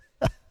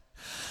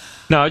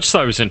 No, I just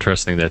thought it was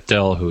interesting that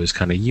Dell, who is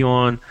kind of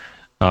yawn,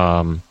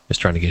 is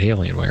trying to get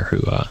Alienware. Who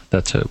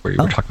that's where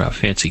you were talking about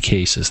fancy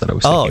cases that I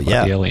was thinking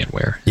about the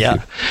Alienware.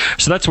 Yeah.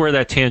 So that's where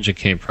that tangent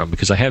came from,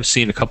 because I have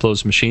seen a couple of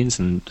those machines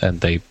and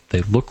they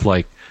look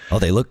like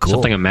they look cool.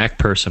 Something a Mac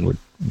person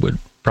would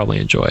probably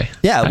enjoy.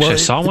 Yeah, actually, I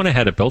saw one that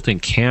had a built-in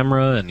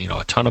camera and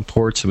a ton of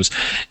ports.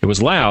 It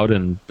was loud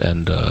and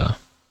kind of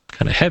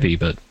heavy,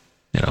 but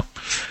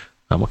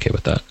I'm okay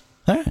with that.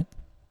 All right.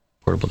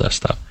 Portable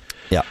desktop.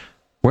 Yeah.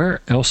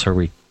 Where else are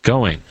we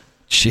going?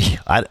 Gee,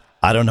 I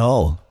don't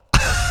know.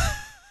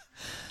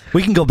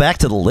 We can go back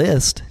to the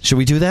list. Should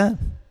we do that?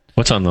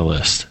 What's on the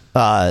list?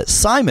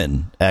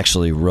 Simon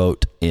actually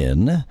wrote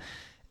in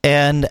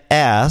and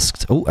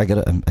asked,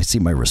 I see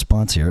my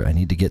response here. I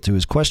need to get to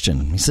his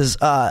question. He says,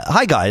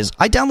 hi guys,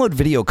 I download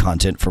video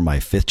content for my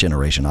 5th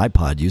generation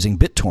iPod using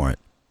BitTorrent.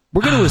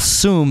 We're going to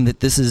assume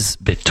that this is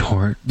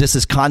BitTorrent. This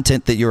is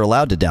content that you're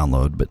allowed to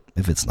download, but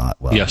if it's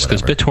not, well, yes,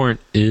 because BitTorrent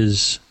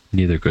is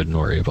neither good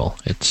nor evil.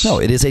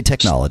 It is a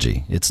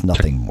technology. It's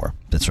nothing more.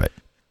 That's right.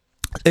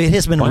 It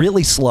has been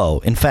really slow.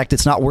 In fact,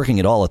 it's not working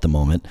at all at the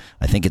moment.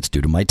 I think it's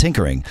due to my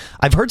tinkering.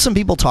 I've heard some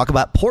people talk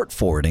about port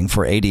forwarding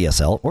for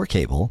ADSL or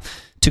cable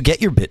to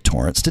get your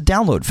BitTorrents to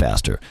download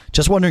faster.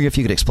 Just wondering if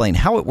you could explain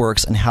how it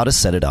works and how to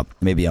set it up,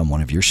 maybe on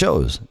one of your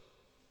shows.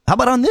 How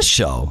about on this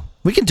show?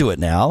 We can do it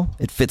now.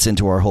 It fits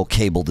into our whole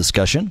cable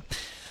discussion.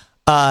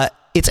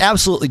 It's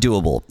absolutely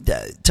doable.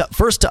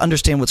 First, to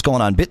understand what's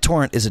going on,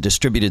 BitTorrent is a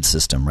distributed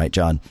system, right,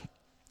 John?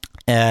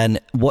 And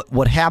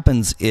what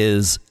happens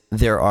is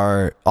there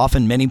are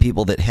often many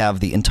people that have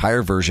the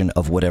entire version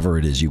of whatever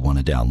it is you want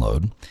to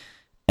download.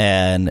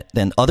 And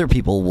then other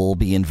people will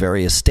be in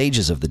various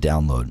stages of the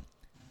download.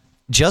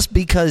 Just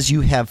because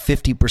you have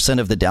 50%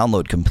 of the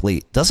download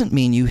complete doesn't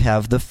mean you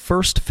have the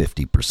first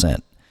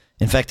 50%.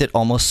 In fact, it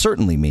almost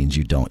certainly means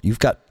you don't. You've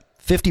got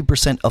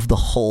 50% of the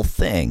whole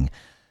thing.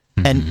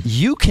 Mm-hmm. And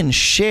you can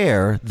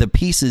share the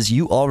pieces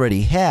you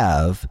already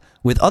have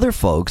with other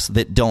folks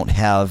that don't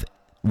have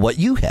what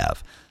you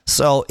have.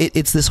 So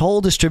it's this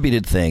whole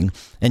distributed thing,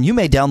 and you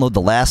may download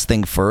the last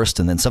thing first,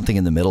 and then something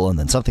in the middle, and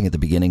then something at the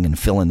beginning, and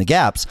fill in the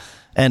gaps.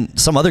 And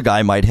some other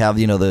guy might have,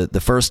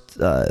 the first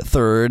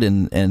third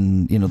and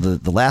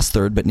the last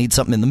third, but need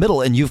something in the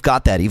middle, and you've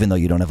got that even though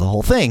you don't have the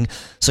whole thing.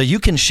 So you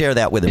can share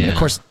that with him. Yeah. Of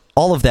course,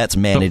 all of that's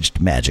managed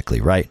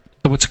magically, right?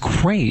 But what's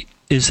great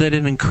is that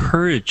it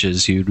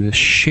encourages you to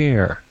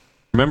share.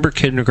 Remember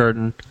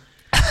kindergarten?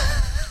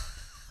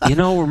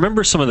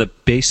 Remember some of the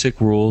basic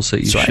rules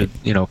that you should,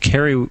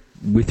 carry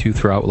with you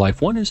throughout life.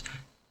 One is,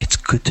 it's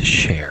good to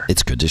share.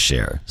 It's good to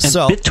share. And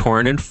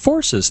BitTorrent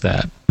enforces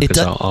that. Because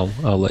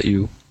I'll let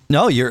you.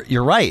 No,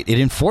 you're right. It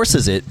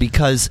enforces it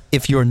because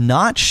if you're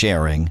not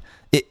sharing,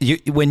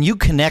 when you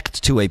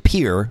connect to a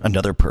peer,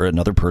 another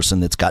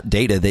person that's got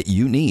data that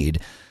you need,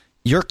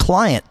 your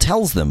client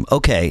tells them,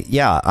 okay,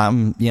 yeah,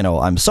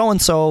 I'm so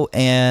and so,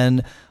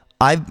 and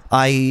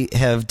I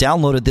have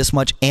downloaded this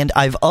much, and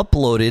I've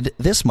uploaded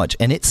this much,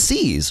 and it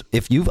sees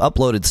if you've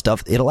uploaded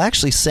stuff, it'll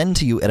actually send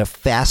to you at a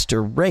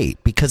faster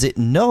rate because it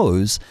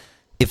knows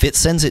if it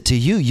sends it to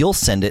you, you'll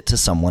send it to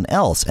someone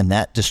else, and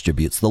that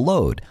distributes the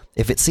load.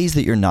 If it sees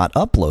that you're not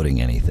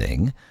uploading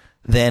anything,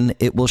 then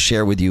it will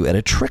share with you at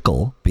a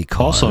trickle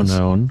because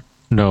also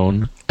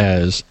known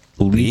as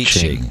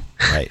leeching.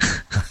 Right.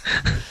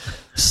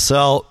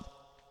 So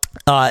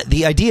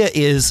the idea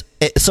is,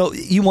 so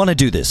you want to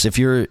do this. If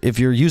you're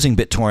using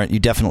BitTorrent, you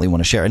definitely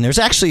want to share. And there's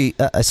actually,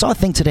 I saw a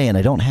thing today, and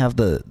I don't have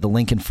the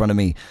link in front of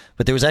me,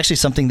 but there was actually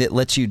something that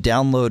lets you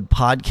download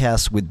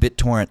podcasts with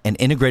BitTorrent and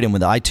integrate them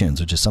with iTunes,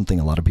 which is something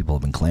a lot of people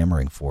have been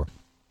clamoring for.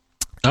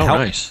 Oh,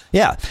 nice.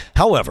 Yeah.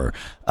 However,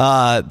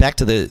 back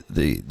to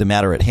the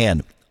matter at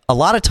hand. a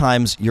lot of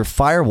times your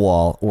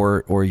firewall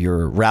or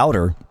your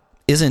router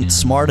isn't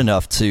smart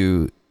enough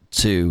to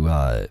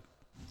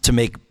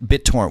make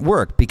BitTorrent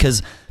work,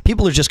 because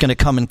people are just going to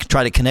come and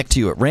try to connect to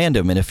you at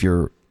random, and if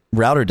your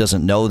router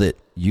doesn't know that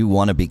you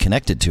want to be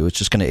connected to, it's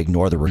just going to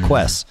ignore the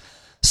requests.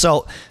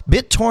 So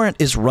BitTorrent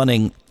is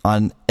running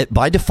on,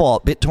 by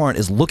default, BitTorrent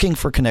is looking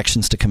for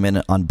connections to come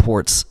in on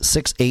ports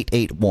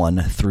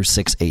 6881 through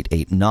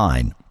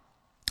 6889.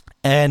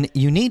 And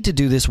you need to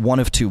do this one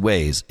of two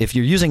ways. If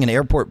you're using an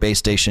airport base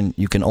station,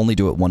 you can only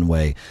do it one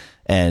way,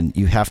 and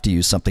you have to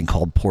use something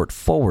called port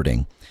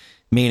forwarding,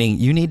 meaning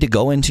you need to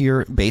go into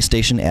your base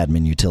station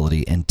admin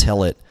utility and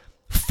tell it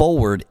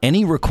forward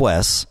any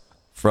requests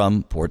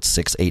from ports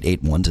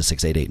 6881 to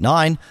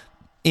 6889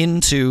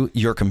 into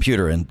your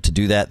computer. And to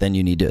do that, then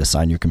you need to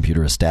assign your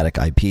computer a static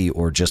IP,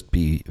 or just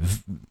be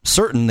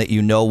certain that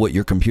you know what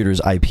your computer's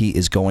IP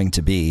is going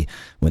to be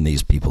when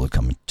these people are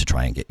coming to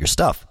try and get your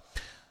stuff.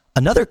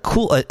 Another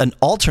an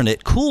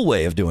alternate cool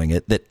way of doing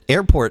it that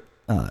airport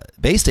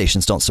base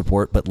stations don't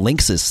support, but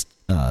Linksys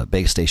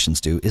base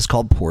stations do, is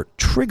called port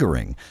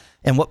triggering.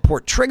 And what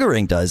port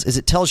triggering does is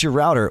it tells your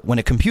router, when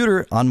a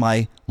computer on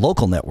my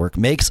local network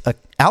makes an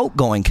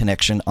outgoing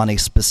connection on a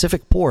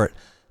specific port,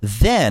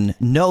 then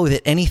know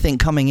that anything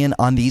coming in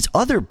on these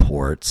other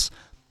ports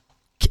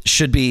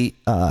should be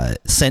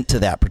sent to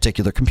that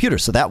particular computer.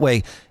 So that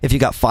way, if you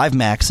got 5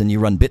 Macs and you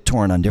run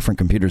BitTorrent on different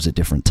computers at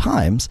different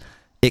times,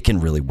 it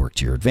can really work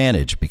to your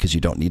advantage, because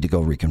you don't need to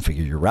go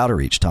reconfigure your router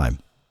each time.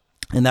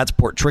 And that's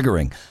port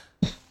triggering.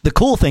 The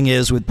cool thing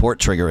is with port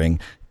triggering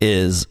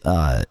is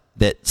that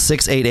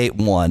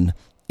 6881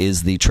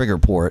 is the trigger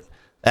port.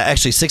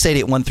 Actually,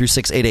 6881 through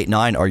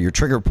 6889 are your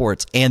trigger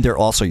ports, and they're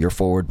also your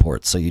forward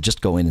ports. So you just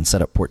go in and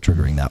set up port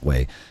triggering that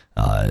way.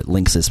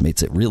 Linksys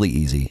makes it really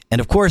easy. And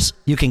of course,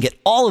 you can get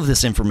all of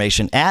this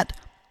information at,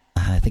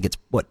 I think it's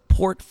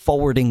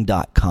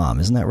portforwarding.com.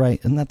 Isn't that right?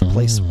 Isn't that the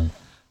place?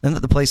 Isn't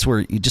that the place where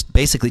you just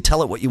basically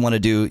tell it what you want to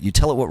do, you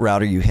tell it what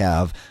router you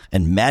have,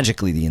 and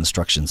magically the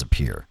instructions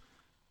appear?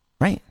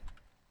 Right?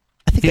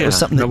 I think that was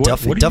something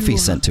that Duffy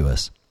sent to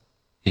us.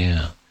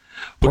 Yeah.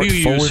 What do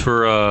you use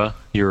for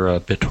your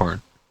BitTorrent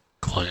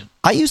client?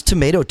 I use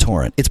Tomato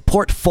Torrent. It's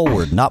port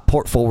forward, not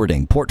port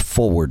forwarding.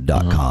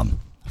 Portforward.com,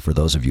 for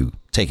those of you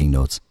taking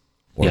notes.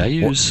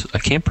 I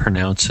can't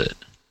pronounce it.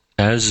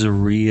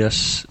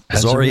 Azorius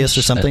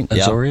or something?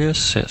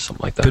 Azorius? Yeah,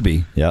 something like that. Could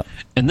be, yeah.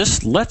 And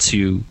this lets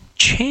you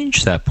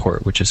change that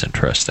port, which is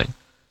interesting.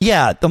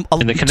 Yeah.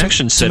 In the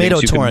connection settings,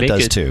 Tomato you Torrent can make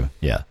does it, too,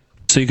 yeah.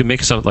 So you can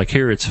make something like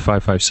here, it's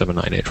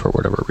 55798 for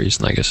whatever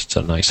reason. I guess it's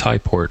a nice high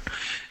port.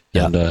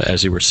 Yeah. And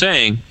as you were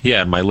saying,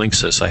 in my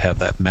Linksys, I have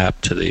that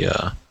map to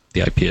the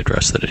IP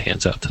address that it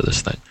hands out to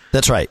this thing.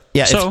 That's right.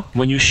 Yeah. So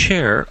when you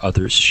share,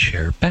 others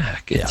share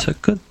back. It's a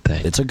good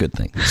thing. It's a good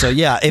thing. So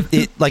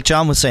like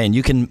John was saying,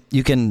 you can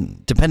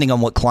depending on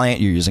what client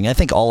you're using, I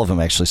think all of them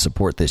actually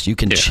support this. You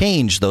can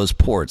change those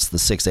ports, the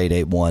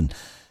 6881.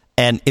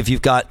 And if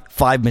you've got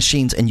 5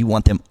 machines and you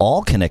want them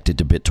all connected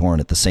to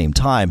BitTorrent at the same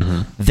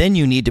time, then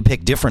you need to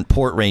pick different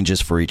port ranges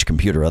for each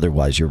computer.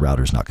 Otherwise, your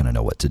router's not going to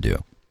know what to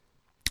do.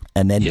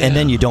 And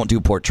then you don't do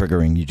port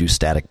triggering. You do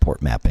static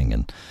port mapping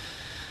and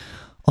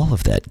all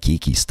of that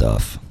geeky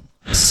stuff.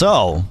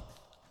 So,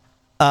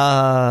 what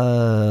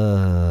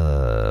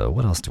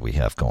else do we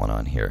have going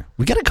on here?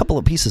 We got a couple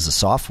of pieces of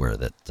software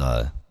that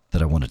I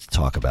wanted to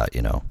talk about.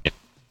 You know,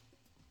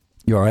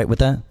 you all right with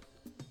that?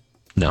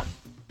 No.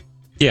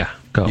 Yeah,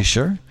 go. You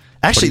sure?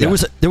 Actually, there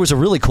was a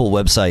really cool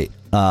website,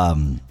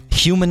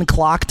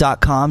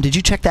 humanclock.com. Did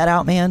you check that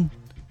out, man?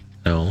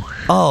 No.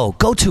 Oh,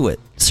 go to it.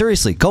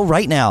 Seriously, go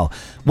right now.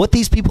 What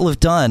these people have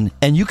done,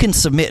 and you can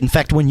submit. In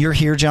fact, when you're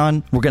here,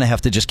 John, we're going to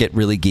have to just get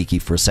really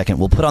geeky for a second.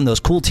 We'll put on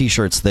those cool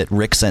T-shirts that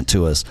Rick sent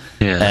to us,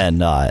 and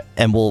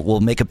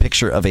we'll make a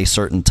picture of a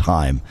certain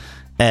time.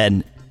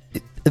 And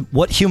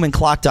what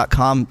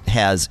humanclock.com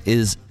has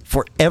is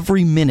for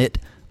every minute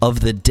of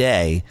the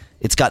day,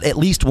 it's got at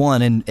least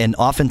one and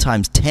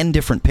oftentimes 10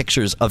 different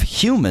pictures of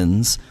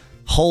humans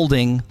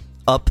holding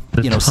up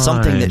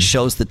something that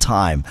shows the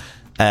time.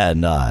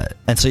 And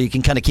so you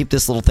can kind of keep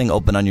this little thing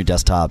open on your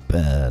desktop.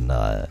 And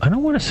I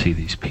don't want to see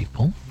these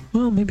people.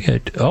 Well, maybe I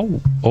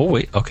do. Oh,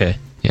 wait. Okay.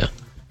 Yeah.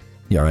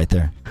 You all right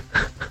there?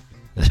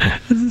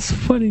 This is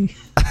funny.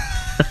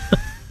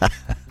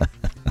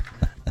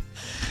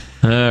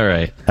 All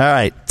right.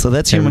 So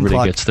that's Human Clock.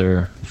 Everybody gets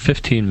their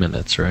 15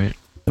 minutes, right?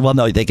 Well,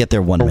 no, they get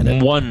their 1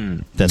 minute.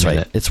 That's minute.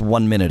 right. It's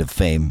 1 minute of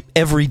fame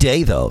every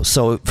day, though.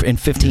 So in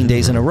 15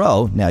 days in a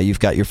row, now you've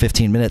got your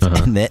 15 minutes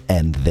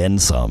and then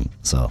some.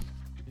 So,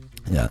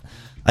 yeah.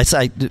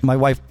 My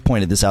wife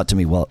pointed this out to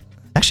me while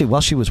she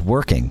was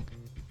working.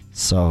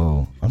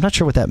 So I'm not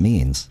sure what that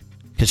means.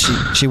 Because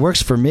she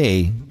works for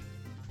me.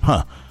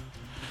 Huh.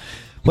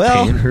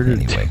 Well,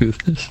 anyway. Do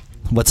this?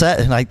 What's that?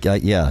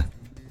 And yeah.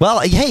 Well,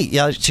 hey,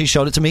 yeah, she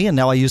showed it to me, and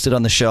now I used it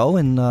on the show,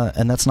 and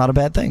that's not a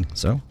bad thing.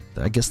 So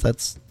I guess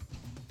that's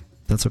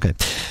okay.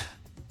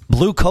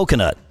 Blue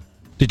Coconut.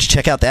 Did you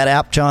check out that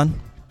app, John?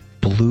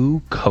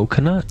 Blue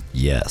Coconut?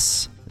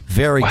 Yes.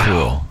 Very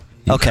cool.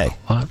 Okay.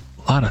 A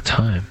lot of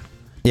time.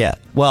 Yeah.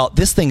 Well,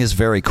 this thing is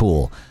very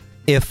cool.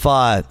 If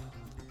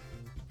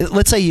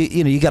let's say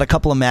you got a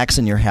couple of Macs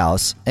in your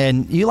house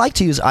and you like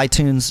to use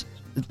iTunes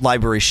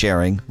library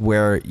sharing,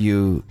 where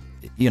you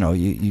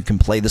can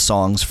play the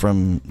songs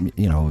from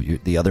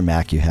the other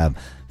Mac you have.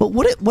 But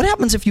what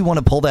happens if you want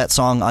to pull that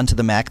song onto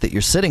the Mac that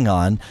you're sitting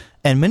on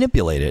and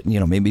manipulate it?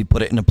 Maybe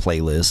put it in a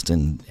playlist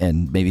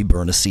and maybe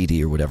burn a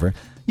CD or whatever.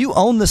 You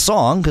own the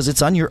song because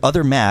it's on your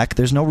other Mac.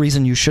 There's no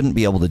reason you shouldn't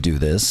be able to do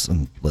this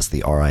unless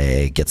the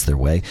RIA gets their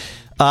way.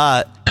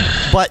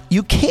 But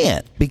you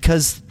can't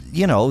because,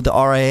 the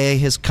RIA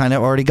has kind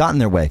of already gotten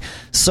their way.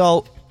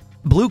 So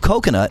Blue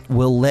Coconut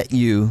will let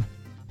you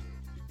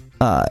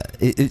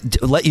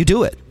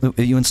do it.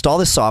 You install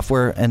this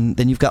software, and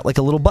then you've got like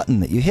a little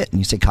button that you hit, and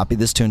you say, copy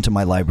this tune to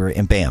my library,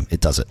 and bam,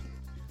 it does it.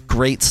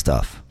 Great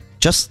stuff.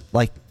 Just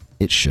like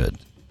it should.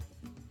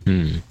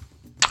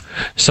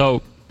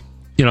 So,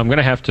 I'm going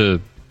to have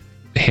to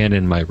hand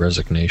in my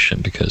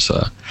resignation because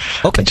I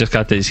just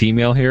got this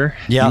email here.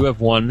 Yeah. You have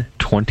won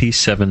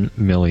 $27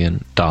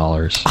 million.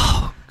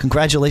 Oh,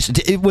 congratulations.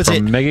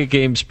 From Mega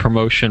Games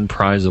Promotion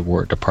Prize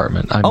Award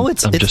Department. I'm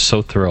just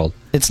so thrilled.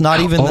 It's not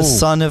even the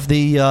son of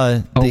the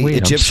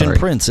Egyptian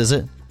prince, is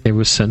it? It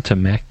was sent to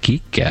Mac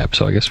Geek Gab,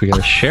 so I guess we got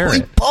to share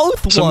it. We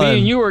both won. So me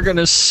and you are going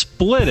to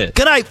split it.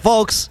 Good night,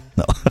 folks.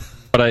 No.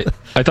 But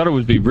I thought it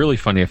would be really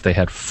funny if they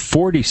had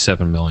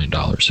 $47 million,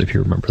 if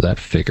you remember that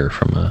figure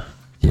from a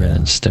Ren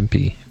and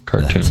Stimpy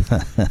cartoon.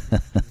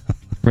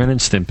 Ren and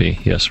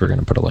Stimpy. Yes, we're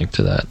going to put a link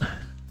to that.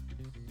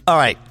 All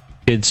right.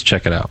 Kids,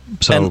 check it out.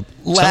 So,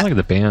 sounds like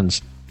the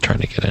band's trying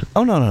to get in.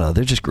 Oh, no.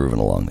 They're just grooving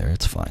along there.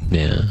 It's fine.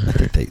 Yeah.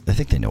 I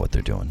think they know what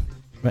they're doing.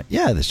 Right?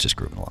 Yeah, that's just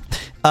grooving along.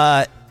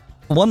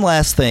 One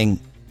last thing.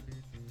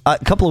 A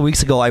couple of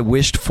weeks ago, I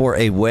wished for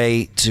a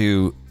way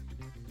to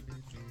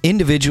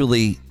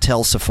individually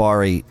tell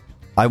Safari,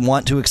 I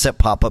want to accept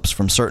pop-ups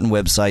from certain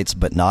websites,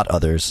 but not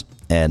others.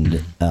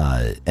 And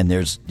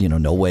there's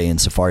no way in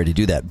Safari to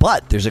do that.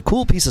 But there's a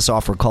cool piece of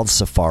software called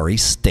Safari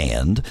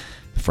Stand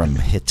from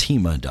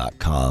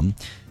Hitima.com,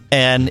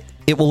 and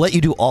it will let you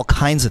do all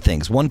kinds of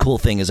things. One cool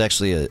thing is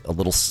actually a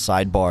little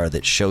sidebar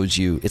that shows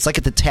you. It's like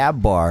at the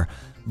tab bar,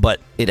 but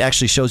it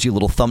actually shows you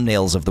little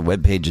thumbnails of the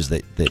web pages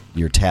that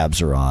your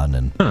tabs are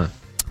on,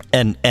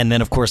 and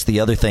then of course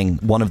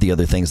one of the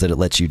other things that it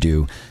lets you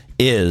do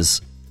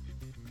is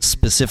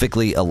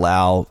specifically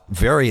allow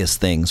various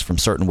things from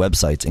certain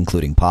websites,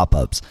 including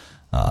pop-ups,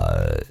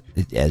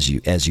 as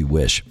you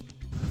wish.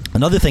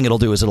 Another thing it'll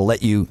do is it'll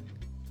let you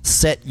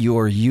set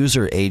your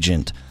user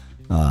agent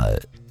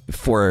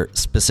for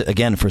specific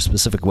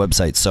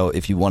websites. So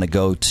if you want to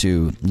go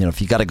to,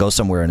 if you got to go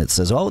somewhere and it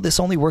says, oh, this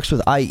only works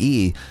with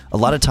IE, a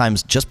lot of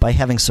times just by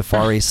having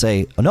Safari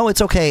say, oh, no,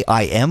 it's okay,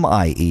 I am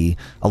IE,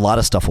 a lot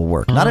of stuff will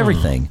work. Not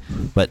everything,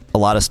 but a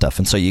lot of stuff.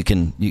 And so you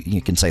can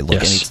say,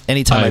 look,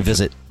 anytime I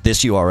visit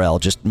this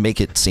URL, just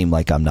make it seem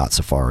like I'm not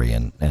Safari,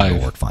 and it'll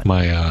work fine.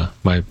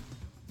 My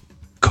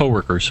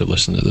coworkers who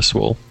listen to this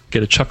will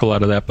get a chuckle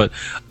out of that, but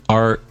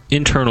our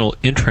internal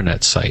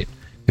intranet site,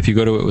 if you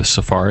go to it with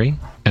Safari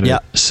and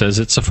it says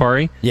it's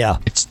Safari,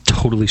 it's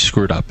totally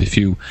screwed up. If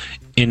you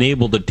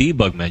enable the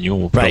debug menu,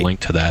 we'll put a link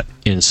to that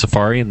in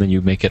Safari, and then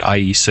you make it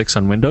IE6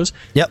 on Windows,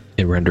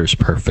 it renders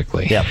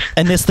perfectly. Yep.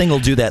 And this thing will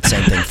do that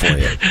same thing for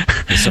you.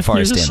 The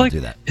Safari Stand will do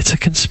that. It's a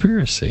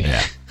conspiracy.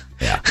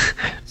 Yeah.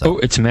 So,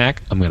 it's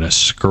Mac. I'm going to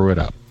screw it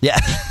up. Yeah.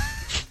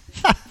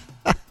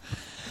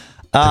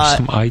 There's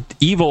some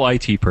evil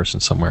IT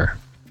person somewhere.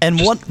 And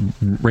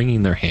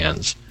wringing their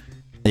hands.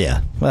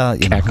 Yeah, well,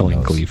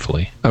 cackling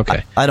gleefully.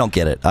 Okay, I don't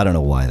get it. I don't know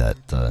why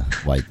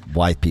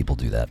why people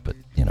do that, but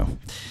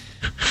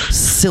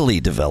silly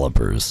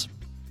developers.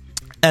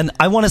 And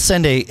I want to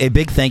send a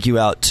big thank you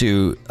out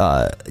to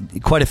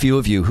quite a few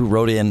of you who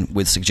wrote in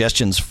with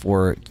suggestions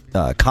for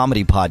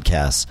comedy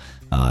podcasts.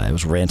 I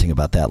was ranting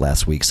about that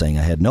last week, saying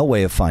I had no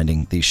way of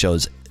finding these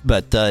shows,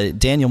 but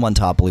Daniel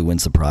Montopoli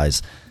wins the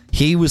prize.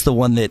 He was the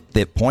one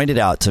that pointed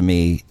out to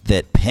me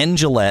that Penn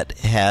Jillette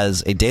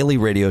has a daily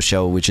radio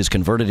show which is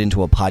converted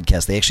into a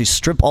podcast. They actually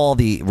strip all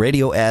the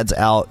radio ads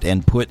out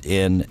and put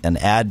in an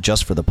ad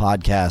just for the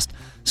podcast.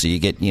 So you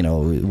get,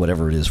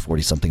 whatever it is,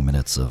 40-something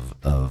minutes of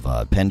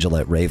Penn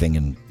Jillette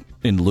raving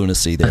in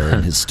lunacy there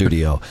in his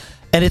studio.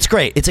 And it's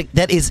great.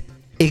 That is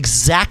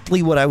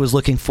exactly what I was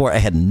looking for. I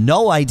had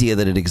no idea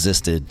that it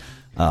existed.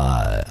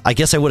 I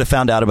guess I would have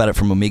found out about it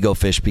from Amigo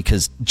Fish,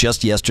 because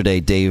just yesterday,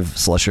 Dave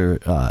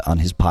Slusher on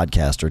his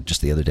podcast, or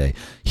just the other day,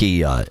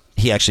 he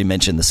actually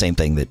mentioned the same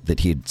thing, that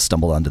he'd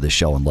stumbled onto this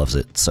show and loves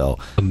it. So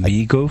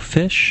Amigo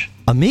Fish?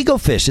 Amigo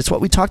Fish. It's what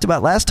we talked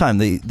about last time.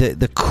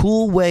 The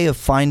cool way of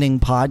finding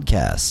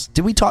podcasts.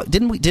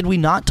 Did we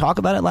not talk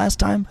about it last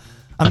time?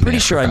 I'm pretty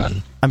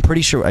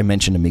sure I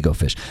mentioned Amigo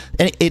Fish.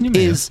 And it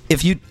is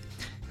if you.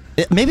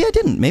 Maybe I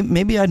didn't.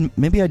 Maybe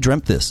I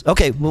dreamt this.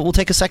 Okay, well, we'll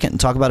take a second and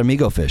talk about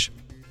Amigo Fish.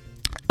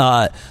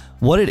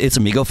 It's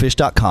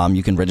AmigoFish.com.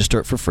 You can register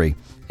it for free.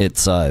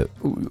 It's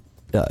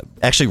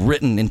actually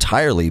written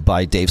entirely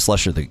by Dave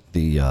Slusher,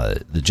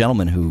 the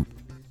gentleman who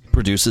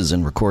produces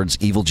and records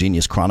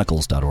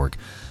EvilGeniusChronicles.org.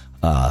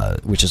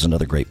 which is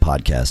another great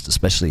podcast,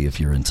 especially if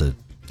you're into,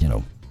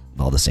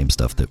 all the same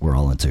stuff that we're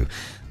all into.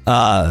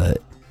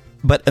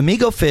 But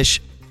Amigo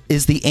Fish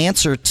is the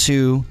answer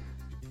to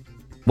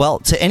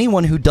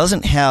anyone who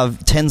doesn't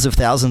have tens of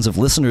thousands of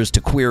listeners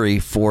to query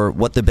for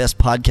what the best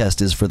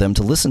podcast is for them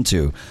to listen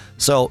to.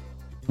 So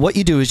what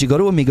you do is you go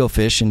to Amigo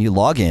Fish and you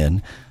log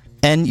in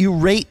and you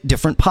rate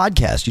different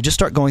podcasts. You just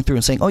start going through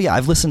and saying, oh yeah,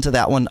 I've listened to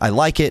that one. I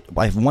like it.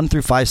 I have 1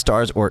 through 5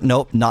 stars, or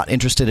nope, not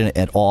interested in it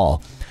at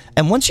all.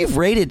 And once you've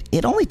rated,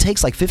 it only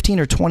takes like 15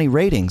 or 20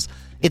 ratings.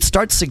 It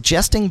starts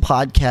suggesting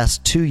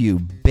podcasts to you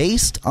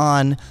based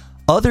on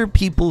other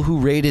people who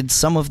rated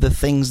some of the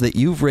things that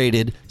you've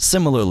rated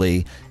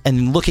similarly,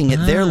 and looking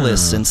at their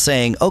lists and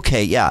saying,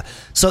 okay, yeah.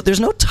 So there's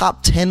no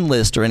top 10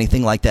 list or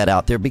anything like that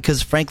out there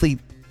because, frankly,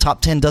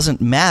 top 10 doesn't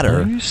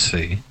matter. You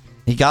see.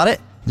 You got it?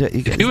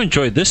 If you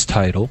enjoyed this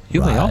title,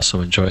 you may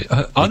also enjoy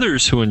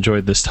others who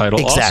enjoyed this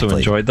title also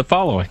enjoyed the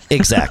following.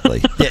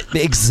 Exactly.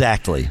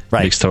 Exactly.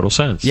 Right. Makes total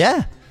sense.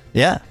 Yeah.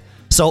 Yeah.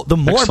 So the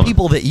more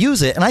people that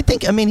use it, and I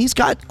think, he's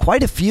got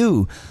quite a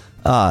few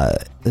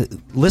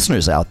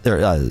listeners out there.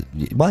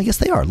 Well, I guess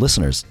they are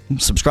listeners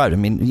subscribed.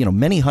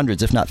 Many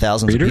hundreds, if not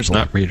thousands readers, of people.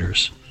 Not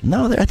readers.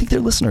 No, I think they're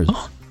listeners.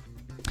 Oh.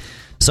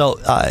 So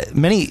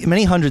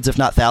many hundreds, if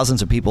not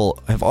thousands of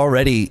people have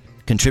already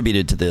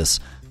contributed to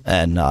this.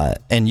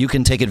 And you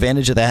can take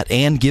advantage of that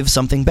and give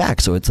something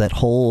back. So it's that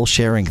whole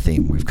sharing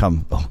theme. We've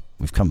come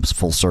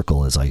full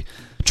circle as I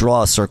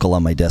draw a circle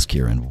on my desk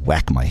here and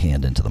whack my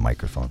hand into the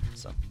microphone.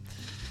 So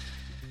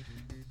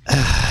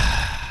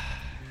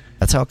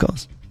that's how it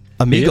goes.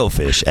 Amigo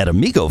Fish at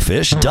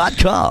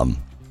amigofish.com.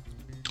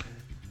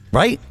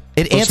 Right?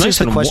 It answers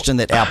the question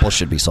that Apple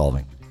should be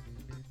solving.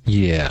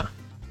 Yeah.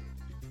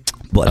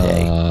 But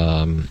hey.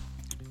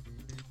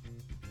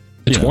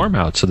 It's warm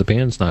out, so the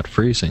band's not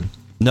freezing.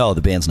 No,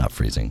 the band's not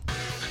freezing.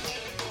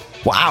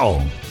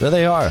 Wow. There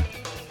they are.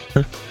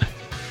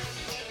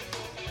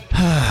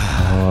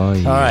 Oh,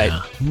 yeah. All right.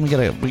 We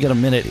got a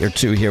minute or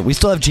two here. We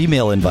still have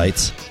Gmail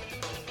invites.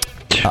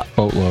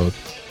 Boatload.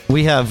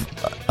 We have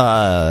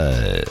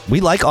we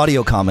like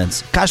audio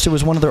comments. Gosh, there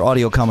was one other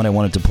audio comment I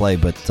wanted to play,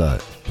 but I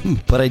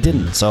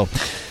didn't. So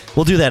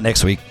we'll do that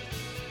next week.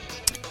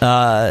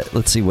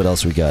 Let's see what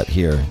else we got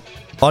here.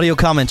 Audio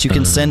comments you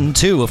can send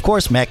to, of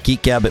course,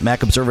 MacGeekGab at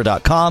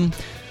MacObserver.com.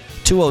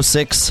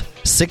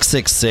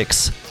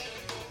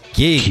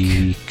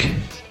 206-666-GEEK.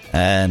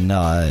 And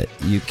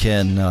you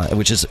can,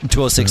 which is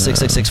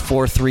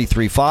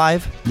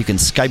 206-666-4335. You can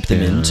Skype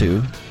them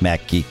into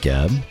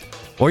MacGeekGab.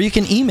 Or you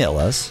can email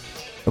us,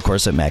 of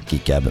course, at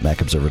MacGeekGab at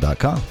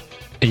MacObserver.com.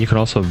 And you can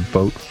also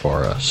vote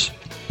for us.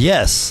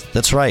 Yes,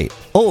 that's right.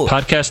 Oh,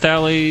 Podcast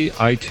Alley,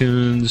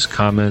 iTunes,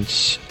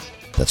 comments.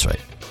 That's right.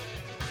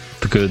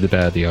 The good, the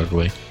bad, the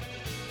ugly.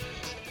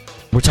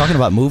 We're talking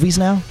about movies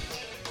now?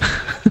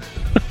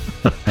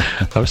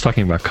 I was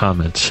talking about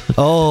comments.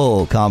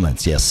 Oh,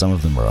 comments. Yes, some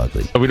of them are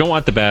ugly. But we don't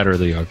want the bad or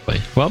the ugly.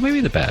 Well,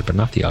 maybe the bad, but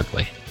not the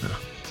ugly.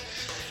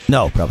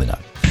 No, probably not.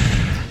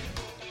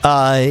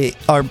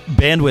 Our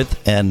bandwidth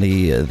and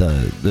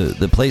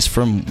the place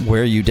from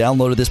where you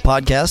downloaded this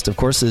podcast, of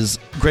course, is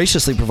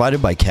graciously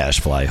provided by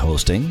CacheFly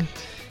Hosting.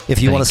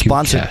 If you want to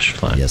sponsor,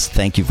 CacheFly. Yes,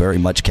 thank you very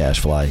much,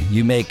 CacheFly.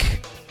 You make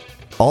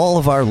all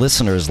of our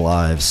listeners'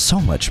 lives so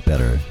much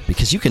better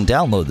because you can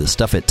download this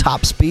stuff at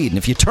top speed. And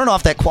if you turn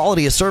off that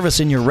quality of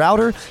service in your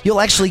router, you'll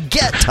actually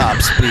get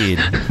top speed.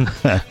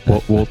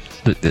 Well,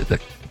 the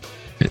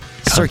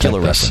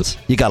circular reference.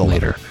 You got to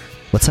later.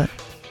 What's that?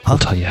 Huh?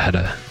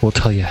 We'll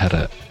tell you how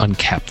to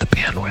uncap the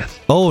bandwidth.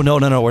 Oh, no,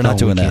 we're not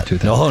doing that.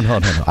 No.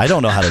 I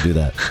don't know how to do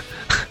that.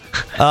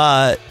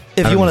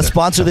 If you want to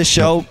sponsor this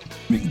show,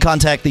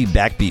 contact the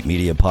Backbeat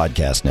Media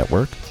Podcast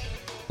Network.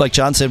 Like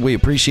John said, we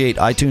appreciate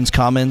iTunes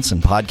comments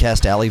and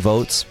Podcast Alley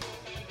votes.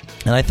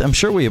 And I'm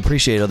sure we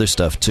appreciate other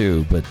stuff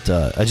too, but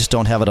I just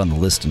don't have it on the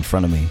list in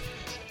front of me.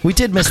 We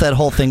did miss that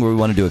whole thing where we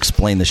wanted to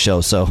explain the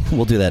show, so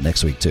we'll do that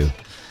next week too.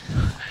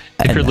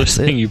 If you're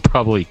listening, you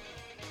probably...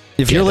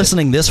 If you're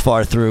listening this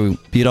far through,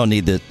 you don't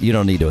need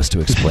us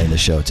to explain the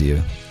show to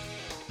you.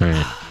 All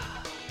right.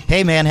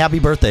 Hey man, happy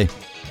birthday.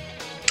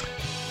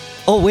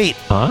 Oh wait.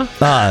 Huh?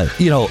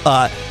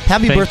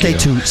 Happy birthday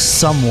to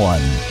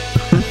someone.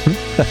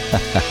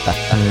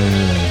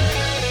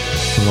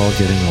 We're all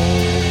getting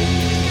old.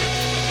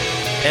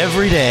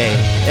 Every day.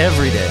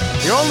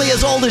 You're only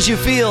as old as you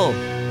feel.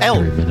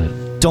 Every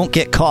minute. Don't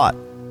get caught.